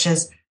to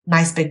purchase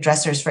nice big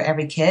dressers for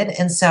every kid.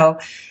 And so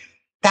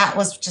that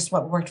was just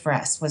what worked for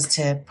us, was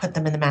to put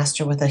them in the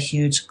master with a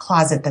huge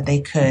closet that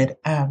they could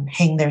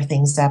hang their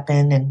things up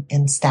in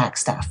and stack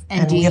stuff.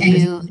 And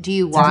do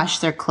you wash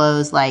their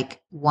clothes,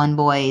 like one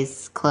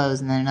boy's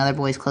clothes and then another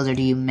boy's clothes, or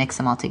do you mix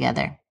them all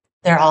together?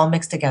 They're all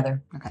mixed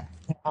together. Okay.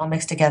 They're all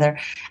mixed together.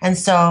 And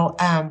so,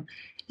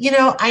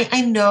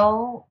 I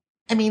know,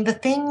 the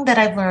thing that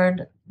I've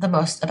learned the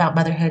most about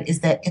motherhood is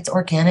that it's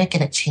organic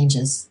and it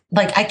changes.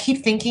 Like, I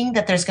keep thinking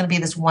that there's going to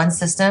be this one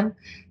system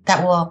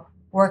that will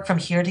work from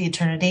here to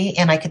eternity,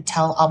 and I could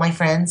tell all my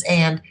friends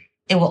and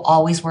it will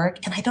always work.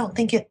 And I don't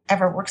think it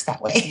ever works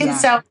that way.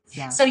 Yeah,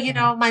 and so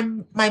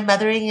my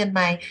mothering and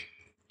my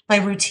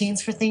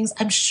routines for things,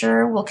 I'm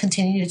sure will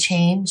continue to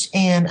change.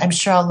 And I'm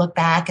sure I'll look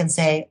back and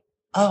say,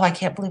 oh, I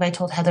can't believe I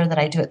told Heather that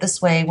I do it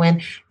this way,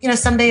 when,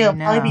 someday it'll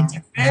probably be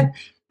different.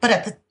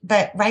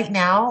 But right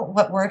now,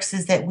 what works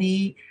is that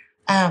we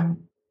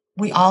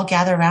all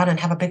gather around and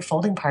have a big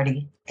folding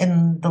party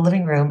in the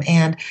living room.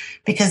 And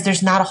because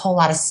there's not a whole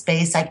lot of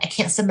space, I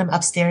can't send them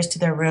upstairs to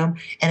their room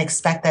and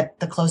expect that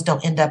the clothes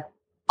don't end up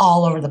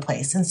all over the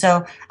place. And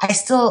so I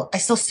still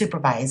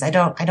supervise. I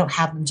don't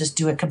have them just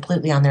do it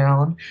completely on their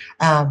own.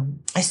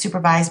 I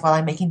supervise while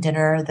I'm making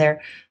dinner.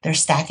 They're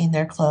stacking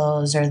their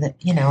clothes, or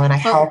and I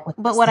help with.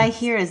 But what I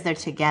hear is they're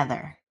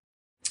together.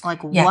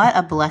 Like, what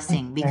a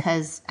blessing,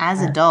 because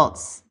as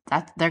adults,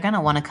 that they're going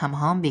to want to come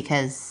home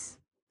because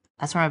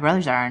that's where my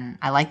brothers are, and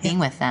I like being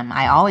with them.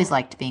 I always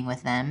liked being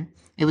with them.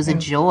 It was a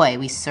joy.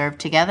 We served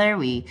together.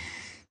 We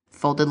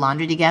folded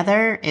laundry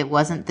together. It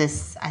wasn't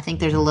this, I think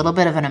there's a little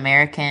bit of an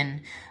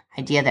American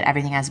idea that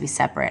everything has to be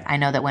separate. I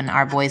know that when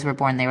our boys were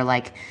born, they were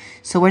like,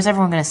 so where's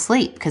everyone going to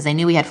sleep? Because they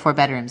knew we had 4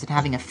 bedrooms, and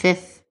having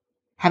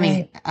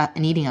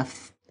needing a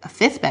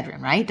fifth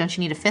bedroom, right? Don't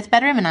you need a 5th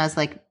bedroom? And I was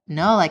like,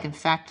 no, like, in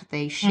fact,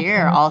 they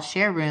all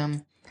share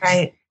room.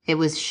 Right. It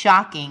was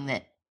shocking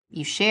that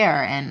you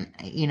share, and,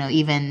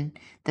 even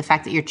the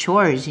fact that your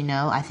chores,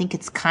 I think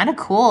it's kind of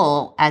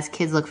cool as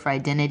kids look for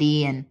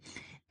identity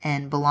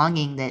and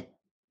belonging, that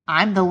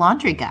I'm the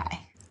laundry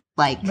guy.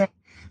 Like,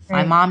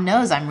 my mom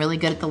knows I'm really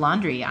good at the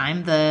laundry.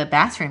 I'm the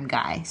bathroom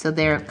guy. So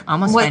they're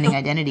almost finding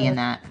identity in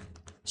that.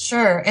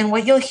 Sure. And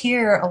what you'll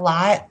hear a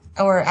lot,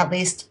 or at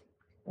least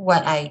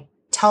what I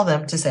tell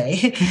them to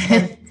say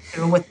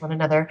and with one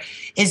another,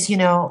 is,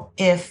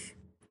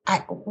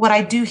 what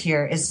I do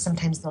hear is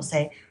sometimes they'll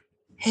say,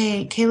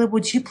 hey, Caleb,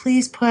 would you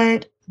please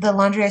put the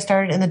laundry I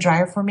started in the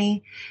dryer for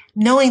me?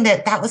 Knowing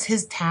that was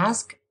his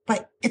task,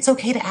 but it's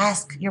okay to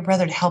ask your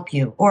brother to help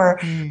you. Or,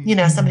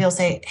 somebody will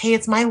say, hey,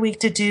 it's my week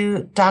to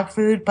do dog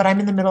food, but I'm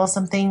in the middle of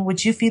something.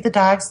 Would you feed the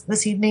dogs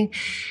this evening?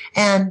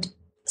 And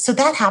so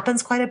that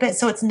happens quite a bit.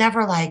 So it's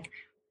never like,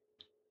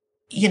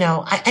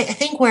 I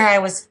think where I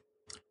was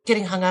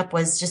getting hung up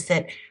was just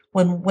that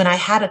when I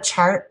had a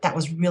chart that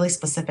was really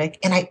specific,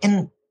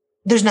 and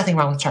there's nothing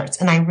wrong with charts.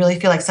 And I really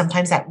feel like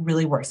sometimes that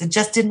really works. It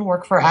just didn't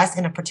work for us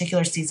in a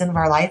particular season of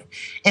our life.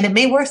 And it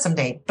may work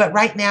someday. But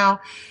right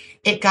now,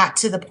 it got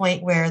to the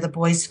point where the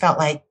boys felt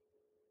like,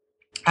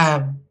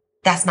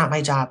 that's not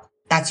my job.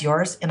 That's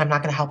yours. And I'm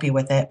not going to help you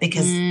with it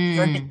because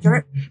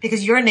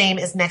because your name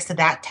is next to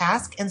that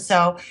task. And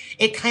so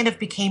it kind of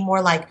became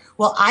more like,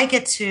 well, I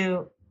get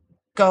to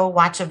go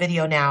watch a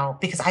video now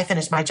because I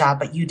finished my job,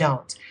 but you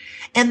don't.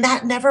 And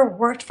that never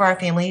worked for our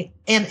family.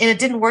 And it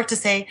didn't work to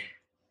say,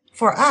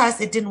 for us,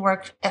 it didn't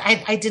work.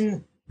 I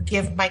didn't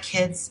give my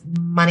kids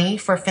money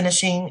for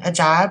finishing a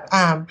job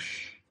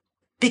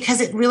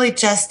because it really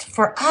just,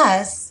 for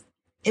us,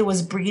 it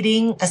was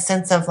breeding a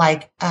sense of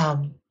like,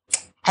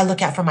 I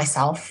look at for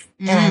myself,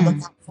 and I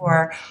look out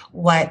for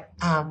what,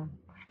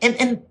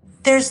 and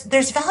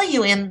there's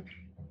value in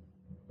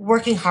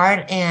working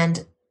hard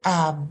and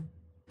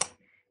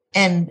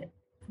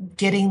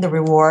getting the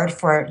reward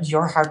for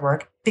your hard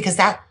work, because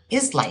that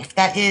is life.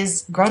 That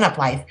is grown-up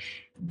life.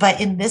 But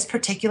in this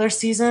particular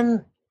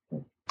season,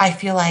 I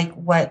feel like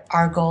what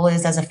our goal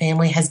is as a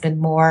family has been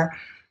more,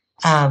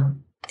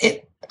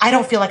 I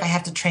don't feel like I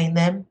have to train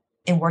them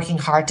in working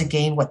hard to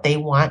gain what they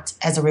want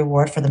as a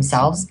reward for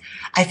themselves.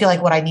 I feel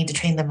like what I need to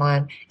train them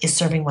on is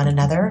serving one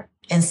another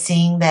and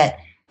seeing that,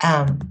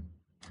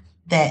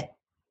 that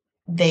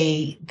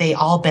they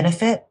all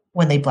benefit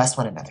when they bless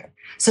one another.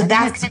 So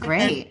that's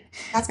great.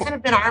 That's kind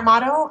of been our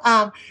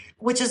motto,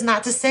 which is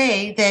not to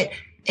say that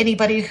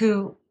anybody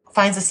who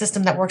finds a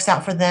system that works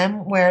out for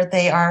them where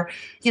they are,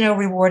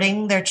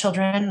 rewarding their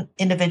children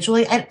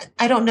individually.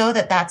 I don't know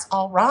that that's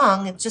all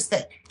wrong. It's just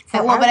that.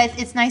 But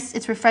it's nice.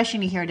 It's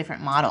refreshing to hear a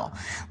different model.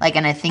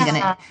 And I think,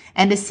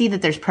 and to see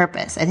that there's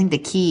purpose. I think the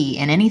key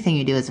in anything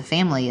you do as a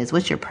family is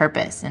what's your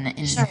purpose,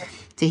 and sure.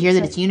 to hear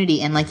that it's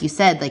unity. And like you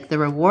said, the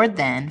reward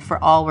then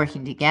for all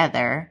working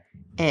together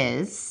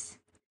is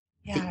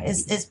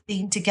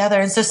being together.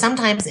 And so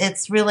sometimes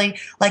it's really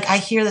I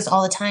hear this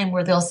all the time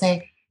where they'll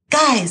say,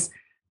 guys,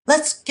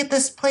 let's get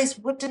this place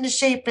whipped into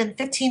shape in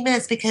 15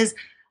 minutes because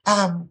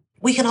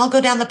we can all go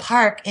down the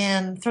park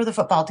and throw the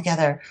football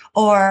together.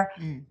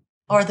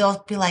 Or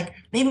they'll be like,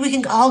 maybe we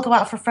can all go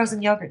out for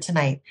frozen yogurt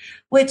tonight,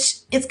 which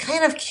is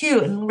kind of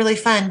cute and really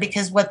fun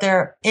because what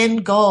their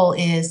end goal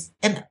is,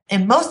 and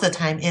most of the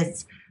time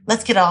it's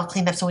let's get it all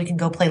cleaned up so we can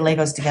go play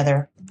Legos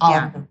together,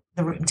 in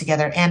the room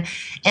together. And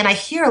I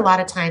hear a lot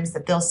of times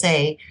that they'll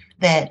say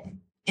that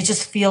it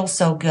just feels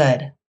so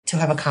good to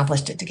have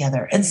accomplished it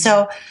together. And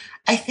so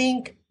I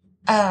think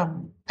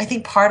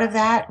part of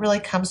that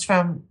really comes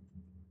from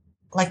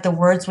the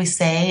words we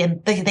say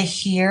and they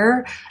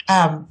hear,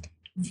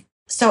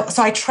 So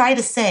I try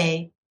to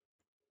say,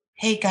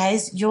 hey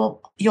guys,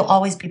 you'll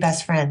always be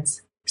best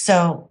friends.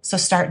 So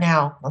start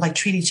now,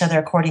 treat each other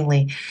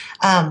accordingly.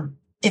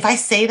 If I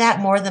say that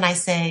more than I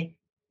say,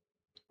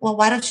 well,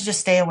 why don't you just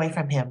stay away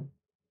from him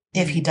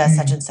if he does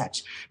such and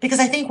such? Because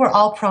I think we're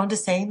all prone to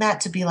saying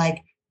that, to be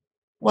like,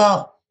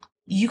 well,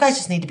 you guys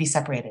just need to be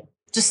separated.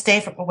 Just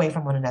stay away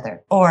from one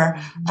another. Or,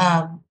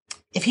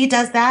 if he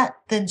does that,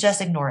 then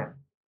just ignore him,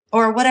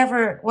 or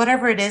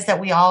whatever it is that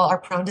we all are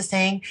prone to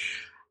saying.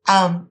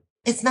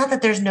 It's not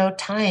that there's no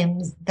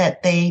times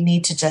that they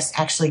need to just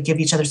actually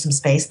give each other some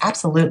space.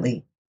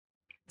 Absolutely.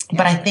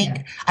 But I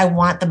think I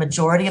want the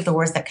majority of the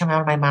words that come out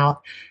of my mouth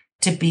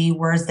to be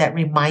words that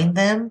remind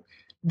them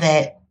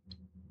that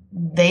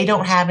they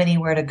don't have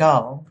anywhere to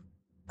go,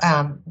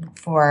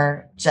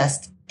 for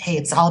just, hey,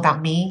 it's all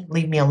about me,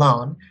 leave me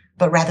alone.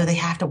 But rather they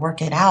have to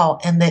work it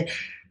out, and that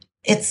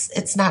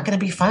it's not going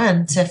to be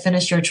fun to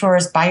finish your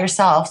chores by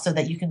yourself so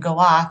that you can go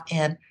off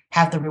and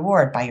have the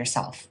reward by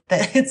yourself.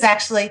 That it's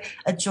actually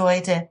a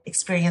joy to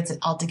experience it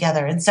all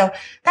together. And so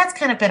that's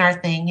kind of been our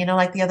thing.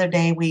 The other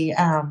day we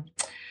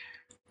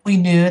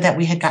knew that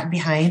we had gotten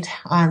behind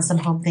on some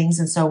home things.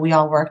 And so we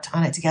all worked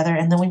on it together.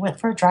 And then we went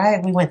for a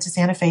drive. We went to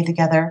Santa Fe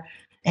together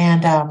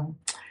and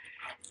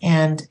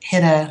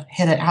hit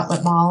an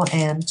outlet mall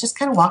and just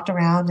kind of walked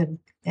around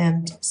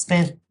and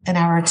spent an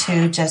hour or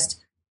two just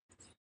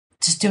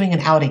doing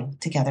an outing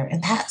together.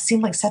 And that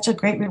seemed like such a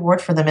great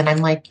reward for them. And I'm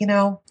like,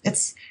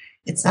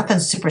 it's nothing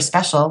super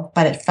special,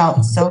 but it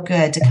felt so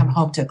good to come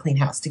home to a clean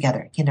house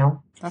together,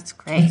 That's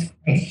great.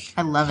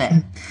 I love it.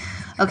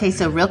 Okay,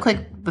 so real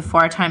quick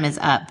before our time is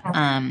up,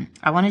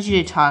 I wanted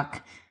you to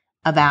talk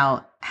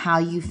about how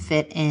you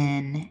fit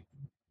in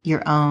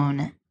your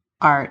own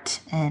art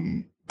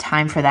and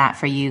time for that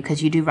for you,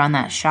 because you do run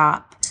that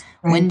shop.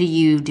 Right. When do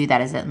you do that?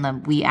 Is it in the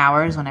wee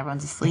hours when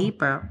everyone's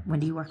asleep, or when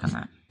do you work on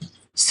that?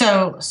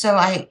 So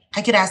I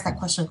get asked that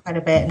question quite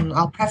a bit, and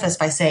I'll preface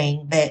by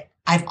saying that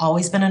I've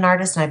always been an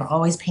artist and I've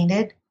always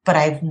painted, but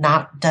I've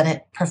not done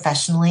it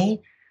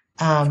professionally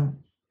and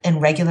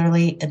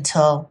regularly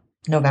until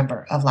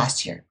November of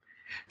last year.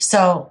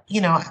 So,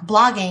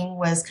 blogging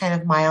was kind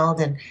of mild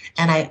and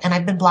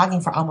I've been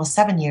blogging for almost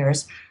 7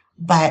 years,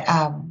 but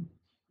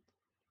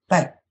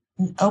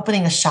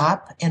opening a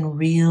shop and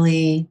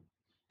really,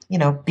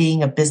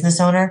 being a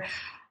business owner,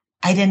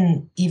 I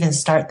didn't even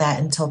start that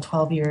until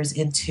 12 years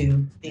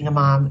into being a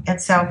mom.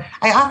 And so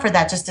I offer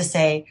that just to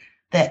say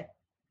that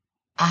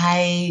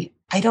I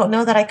don't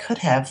know that I could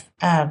have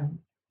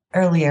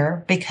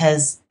earlier,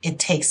 because it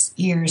takes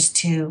years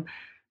to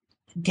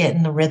get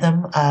in the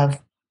rhythm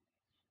of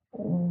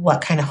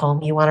what kind of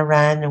home you want to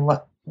run and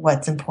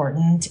what's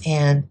important.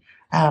 And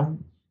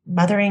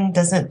mothering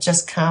doesn't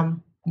just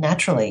come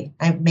naturally.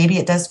 Maybe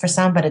it does for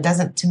some, but it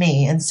doesn't to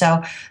me. And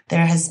so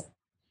there has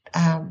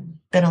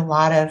been a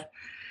lot of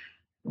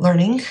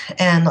learning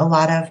and a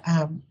lot of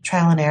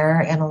trial and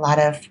error and a lot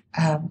of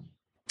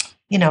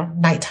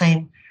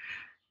nighttime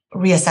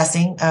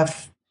reassessing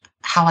of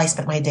how I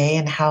spent my day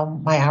and how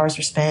my hours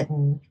were spent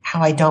and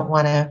how I don't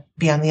want to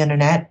be on the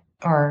internet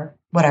or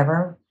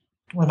whatever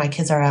when my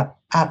kids are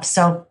up.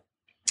 So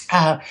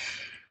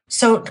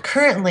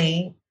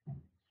currently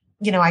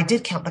I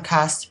did count the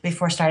cost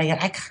before starting it.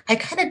 I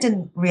kind of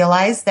didn't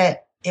realize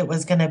that it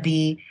was going to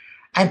be,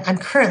 I'm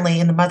currently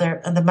in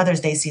the Mother's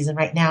Day season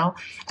right now.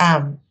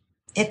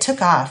 It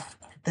took off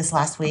this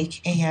last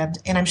week, and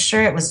I'm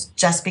sure it was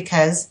just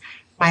because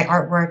my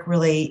artwork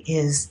really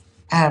is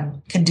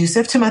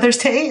conducive to Mother's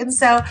Day. And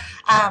so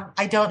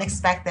I don't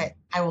expect that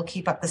I will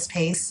keep up this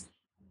pace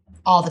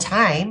all the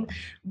time.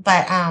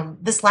 But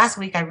this last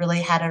week, I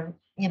really had to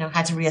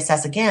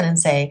reassess again and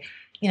say,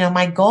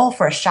 my goal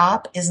for a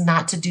shop is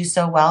not to do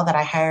so well that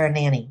I hire a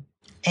nanny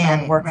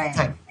and work full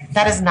time.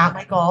 That is not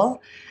my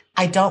goal.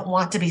 I don't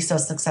want to be so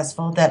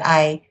successful that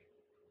I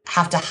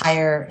have to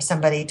hire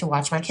somebody to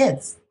watch my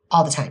kids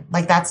all the time.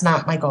 Like, that's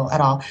not my goal at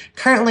all.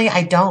 Currently,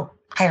 I don't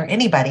hire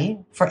anybody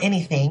for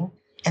anything.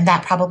 And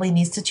that probably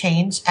needs to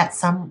change at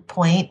some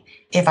point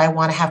if I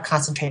want to have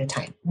concentrated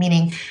time,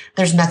 meaning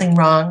there's nothing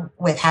wrong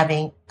with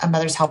having a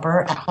mother's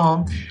helper at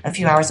home a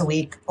few hours a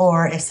week,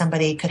 or if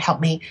somebody could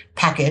help me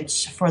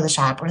package for the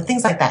shop or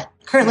things like that.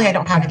 Currently, I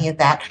don't have any of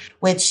that,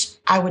 which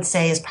I would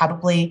say is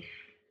probably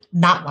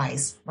not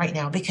wise right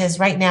now, because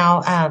right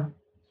now,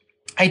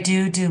 I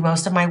do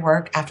most of my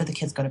work after the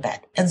kids go to bed.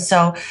 And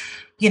so,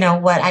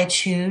 what I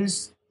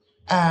choose,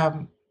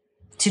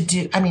 to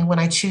do, when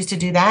I choose to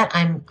do that,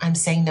 I'm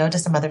saying no to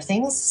some other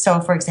things.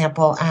 So for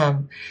example,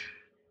 I'm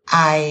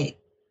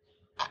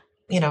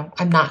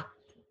not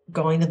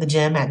going to the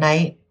gym at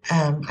night.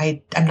 I'm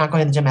not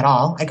going to the gym at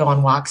all. I go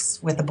on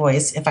walks with the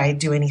boys if I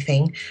do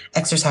anything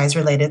exercise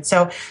related.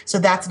 So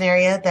that's an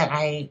area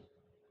that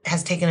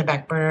has taken a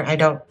back burner.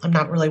 I'm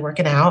not really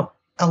working out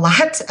a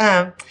lot.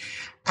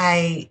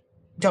 I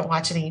don't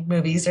watch any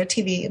movies or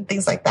TV and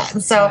things like that.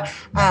 And so,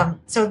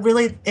 so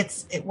really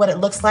what it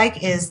looks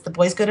like is the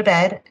boys go to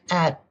bed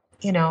at,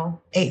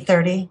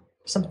 8:30,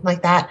 something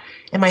like that.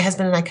 And my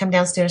husband and I come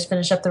downstairs,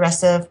 finish up the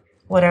rest of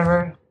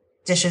whatever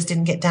dishes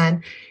didn't get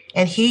done.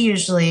 And he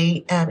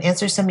usually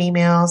answers some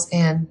emails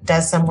and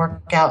does some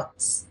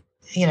workouts.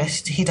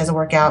 He does a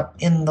workout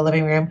in the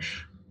living room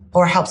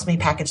or helps me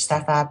package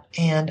stuff up.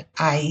 And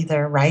I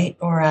either write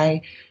or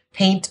I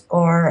paint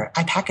or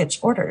I package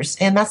orders.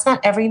 And that's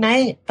not every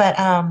night, but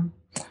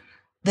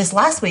this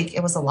last week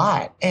it was a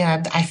lot.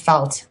 And I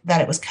felt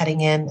that it was cutting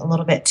in a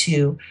little bit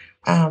to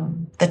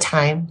the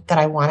time that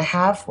I want to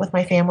have with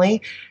my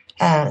family.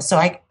 So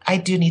I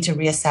do need to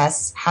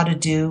reassess how to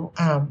do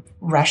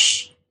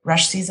rush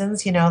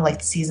seasons,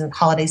 like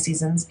holiday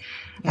seasons.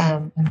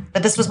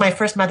 But this was my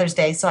first Mother's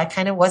Day, so I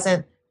kind of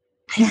wasn't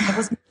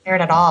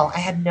prepared at all. I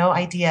had no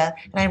idea,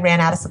 and I ran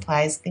out of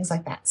supplies, things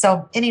like that.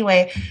 So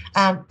anyway,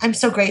 I'm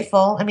so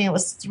grateful. It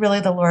was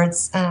really the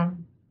Lord's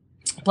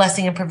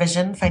blessing and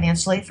provision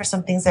financially for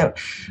some things that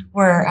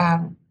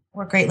were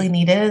greatly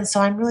needed, and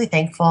so I'm really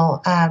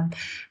thankful.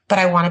 But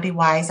I want to be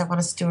wise. I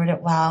want to steward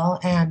it well,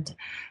 and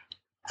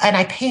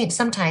I paint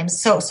sometimes.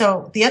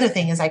 So the other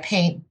thing is I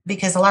paint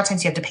because a lot of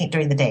times you have to paint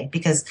during the day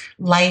because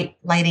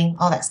lighting,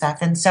 all that stuff.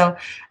 And so,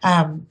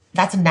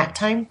 that's a nap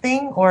time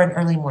thing or an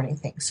early morning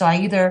thing. So I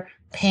either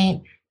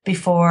paint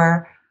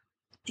before,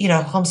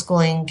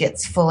 homeschooling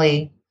gets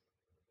fully,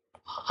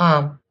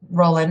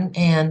 rolling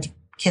and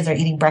kids are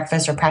eating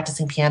breakfast or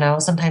practicing piano.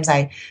 Sometimes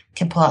I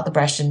can pull out the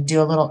brush and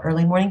do a little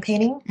early morning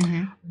painting,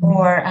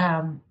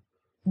 or,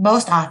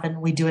 most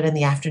often we do it in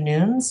the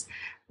afternoons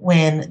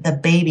when the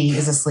baby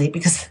is asleep,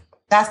 because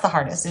that's the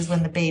hardest, is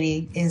when the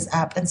baby is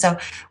up. And so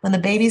when the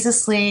baby's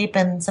asleep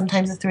and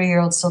sometimes the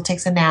 3-year-old still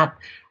takes a nap,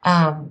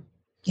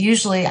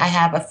 usually I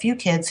have a few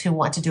kids who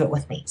want to do it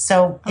with me.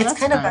 So it's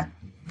kind of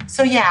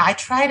I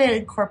try to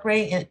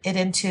incorporate it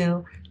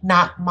into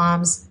not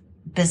mom's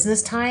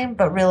business time,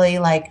 but really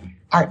like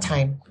art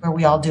time where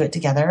we all do it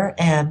together.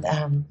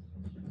 And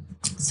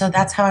so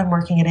that's how I'm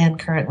working it in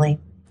currently.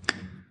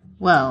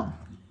 Well,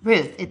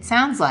 Ruth, it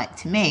sounds like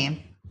to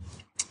me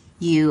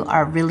you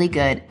are really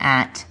good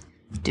at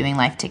doing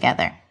life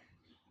together,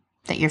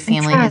 that your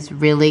family is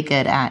really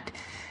good at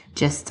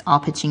just all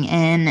pitching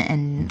in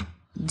and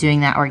doing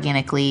that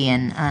organically.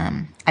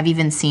 And I've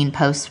even seen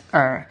posts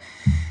or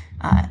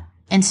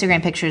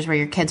Instagram pictures where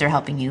your kids are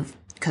helping you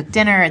cook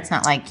dinner. It's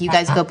not like you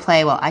guys go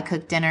play while I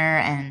cook dinner.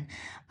 And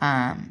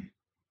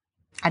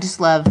I just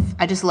love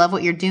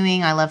what you're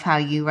doing. I love how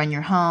you run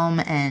your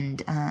home.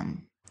 And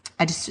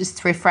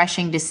it's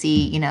refreshing to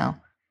see,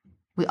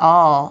 we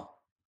all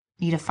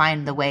need to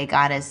find the way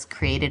God has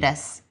created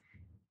us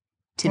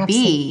to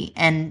be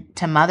and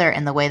to mother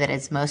in the way that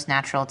is most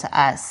natural to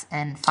us,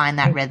 and find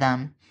that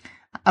rhythm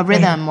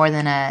more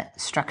than a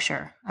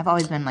structure. I've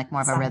always been like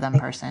more of a rhythm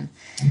person.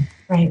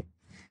 Right.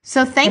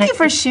 So thank you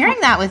for sharing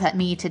that with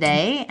me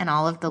today and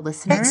all of the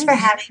listeners. Thanks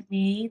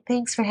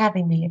for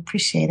having me.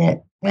 Appreciate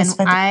it. And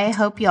I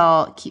hope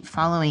y'all keep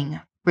following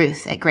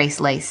Ruth at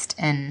Grace Laced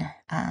and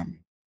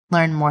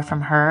learn more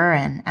from her.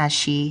 And as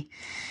she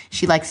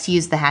likes to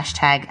use the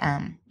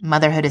hashtag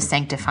motherhood is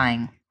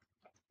sanctifying,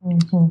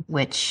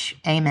 which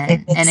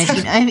amen. And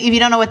if you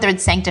don't know what the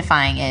word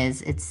sanctifying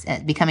is, it's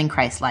becoming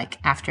Christ-like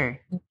after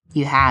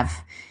you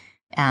have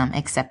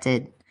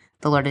accepted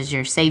the Lord as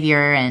your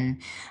Savior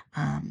and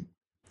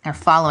or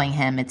following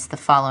him. It's the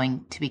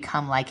following to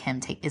become like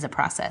him is a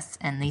process.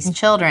 And these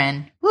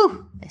children,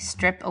 they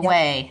strip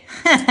away.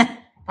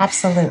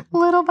 Absolutely.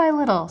 Little by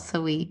little,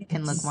 so we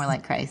can look more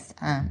like Christ.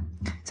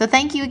 So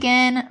thank you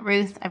again,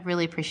 Ruth. I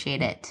really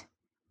appreciate it.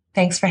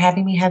 Thanks for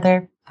having me,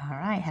 Heather. All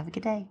right. Have a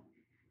good day.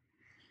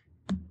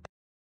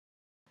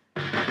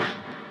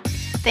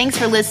 Thanks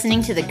for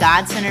listening to the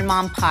God-Centered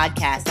Mom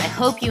podcast. I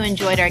hope you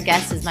enjoyed our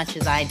guests as much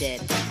as I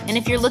did. And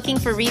if you're looking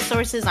for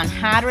resources on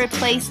how to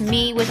replace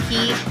me with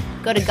he,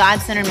 go to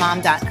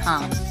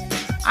godcenteredmom.com.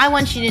 I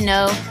want you to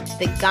know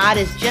that God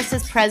is just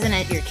as present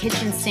at your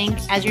kitchen sink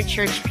as your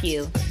church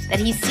pew, that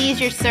he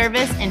sees your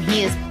service and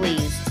he is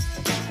pleased.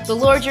 The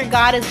Lord your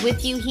God is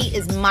with you. He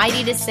is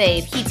mighty to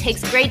save. He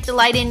takes great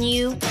delight in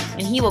you,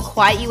 and he will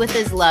quiet you with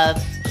his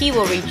love. He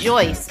will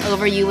rejoice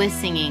over you with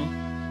singing.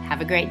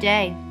 Have a great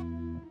day.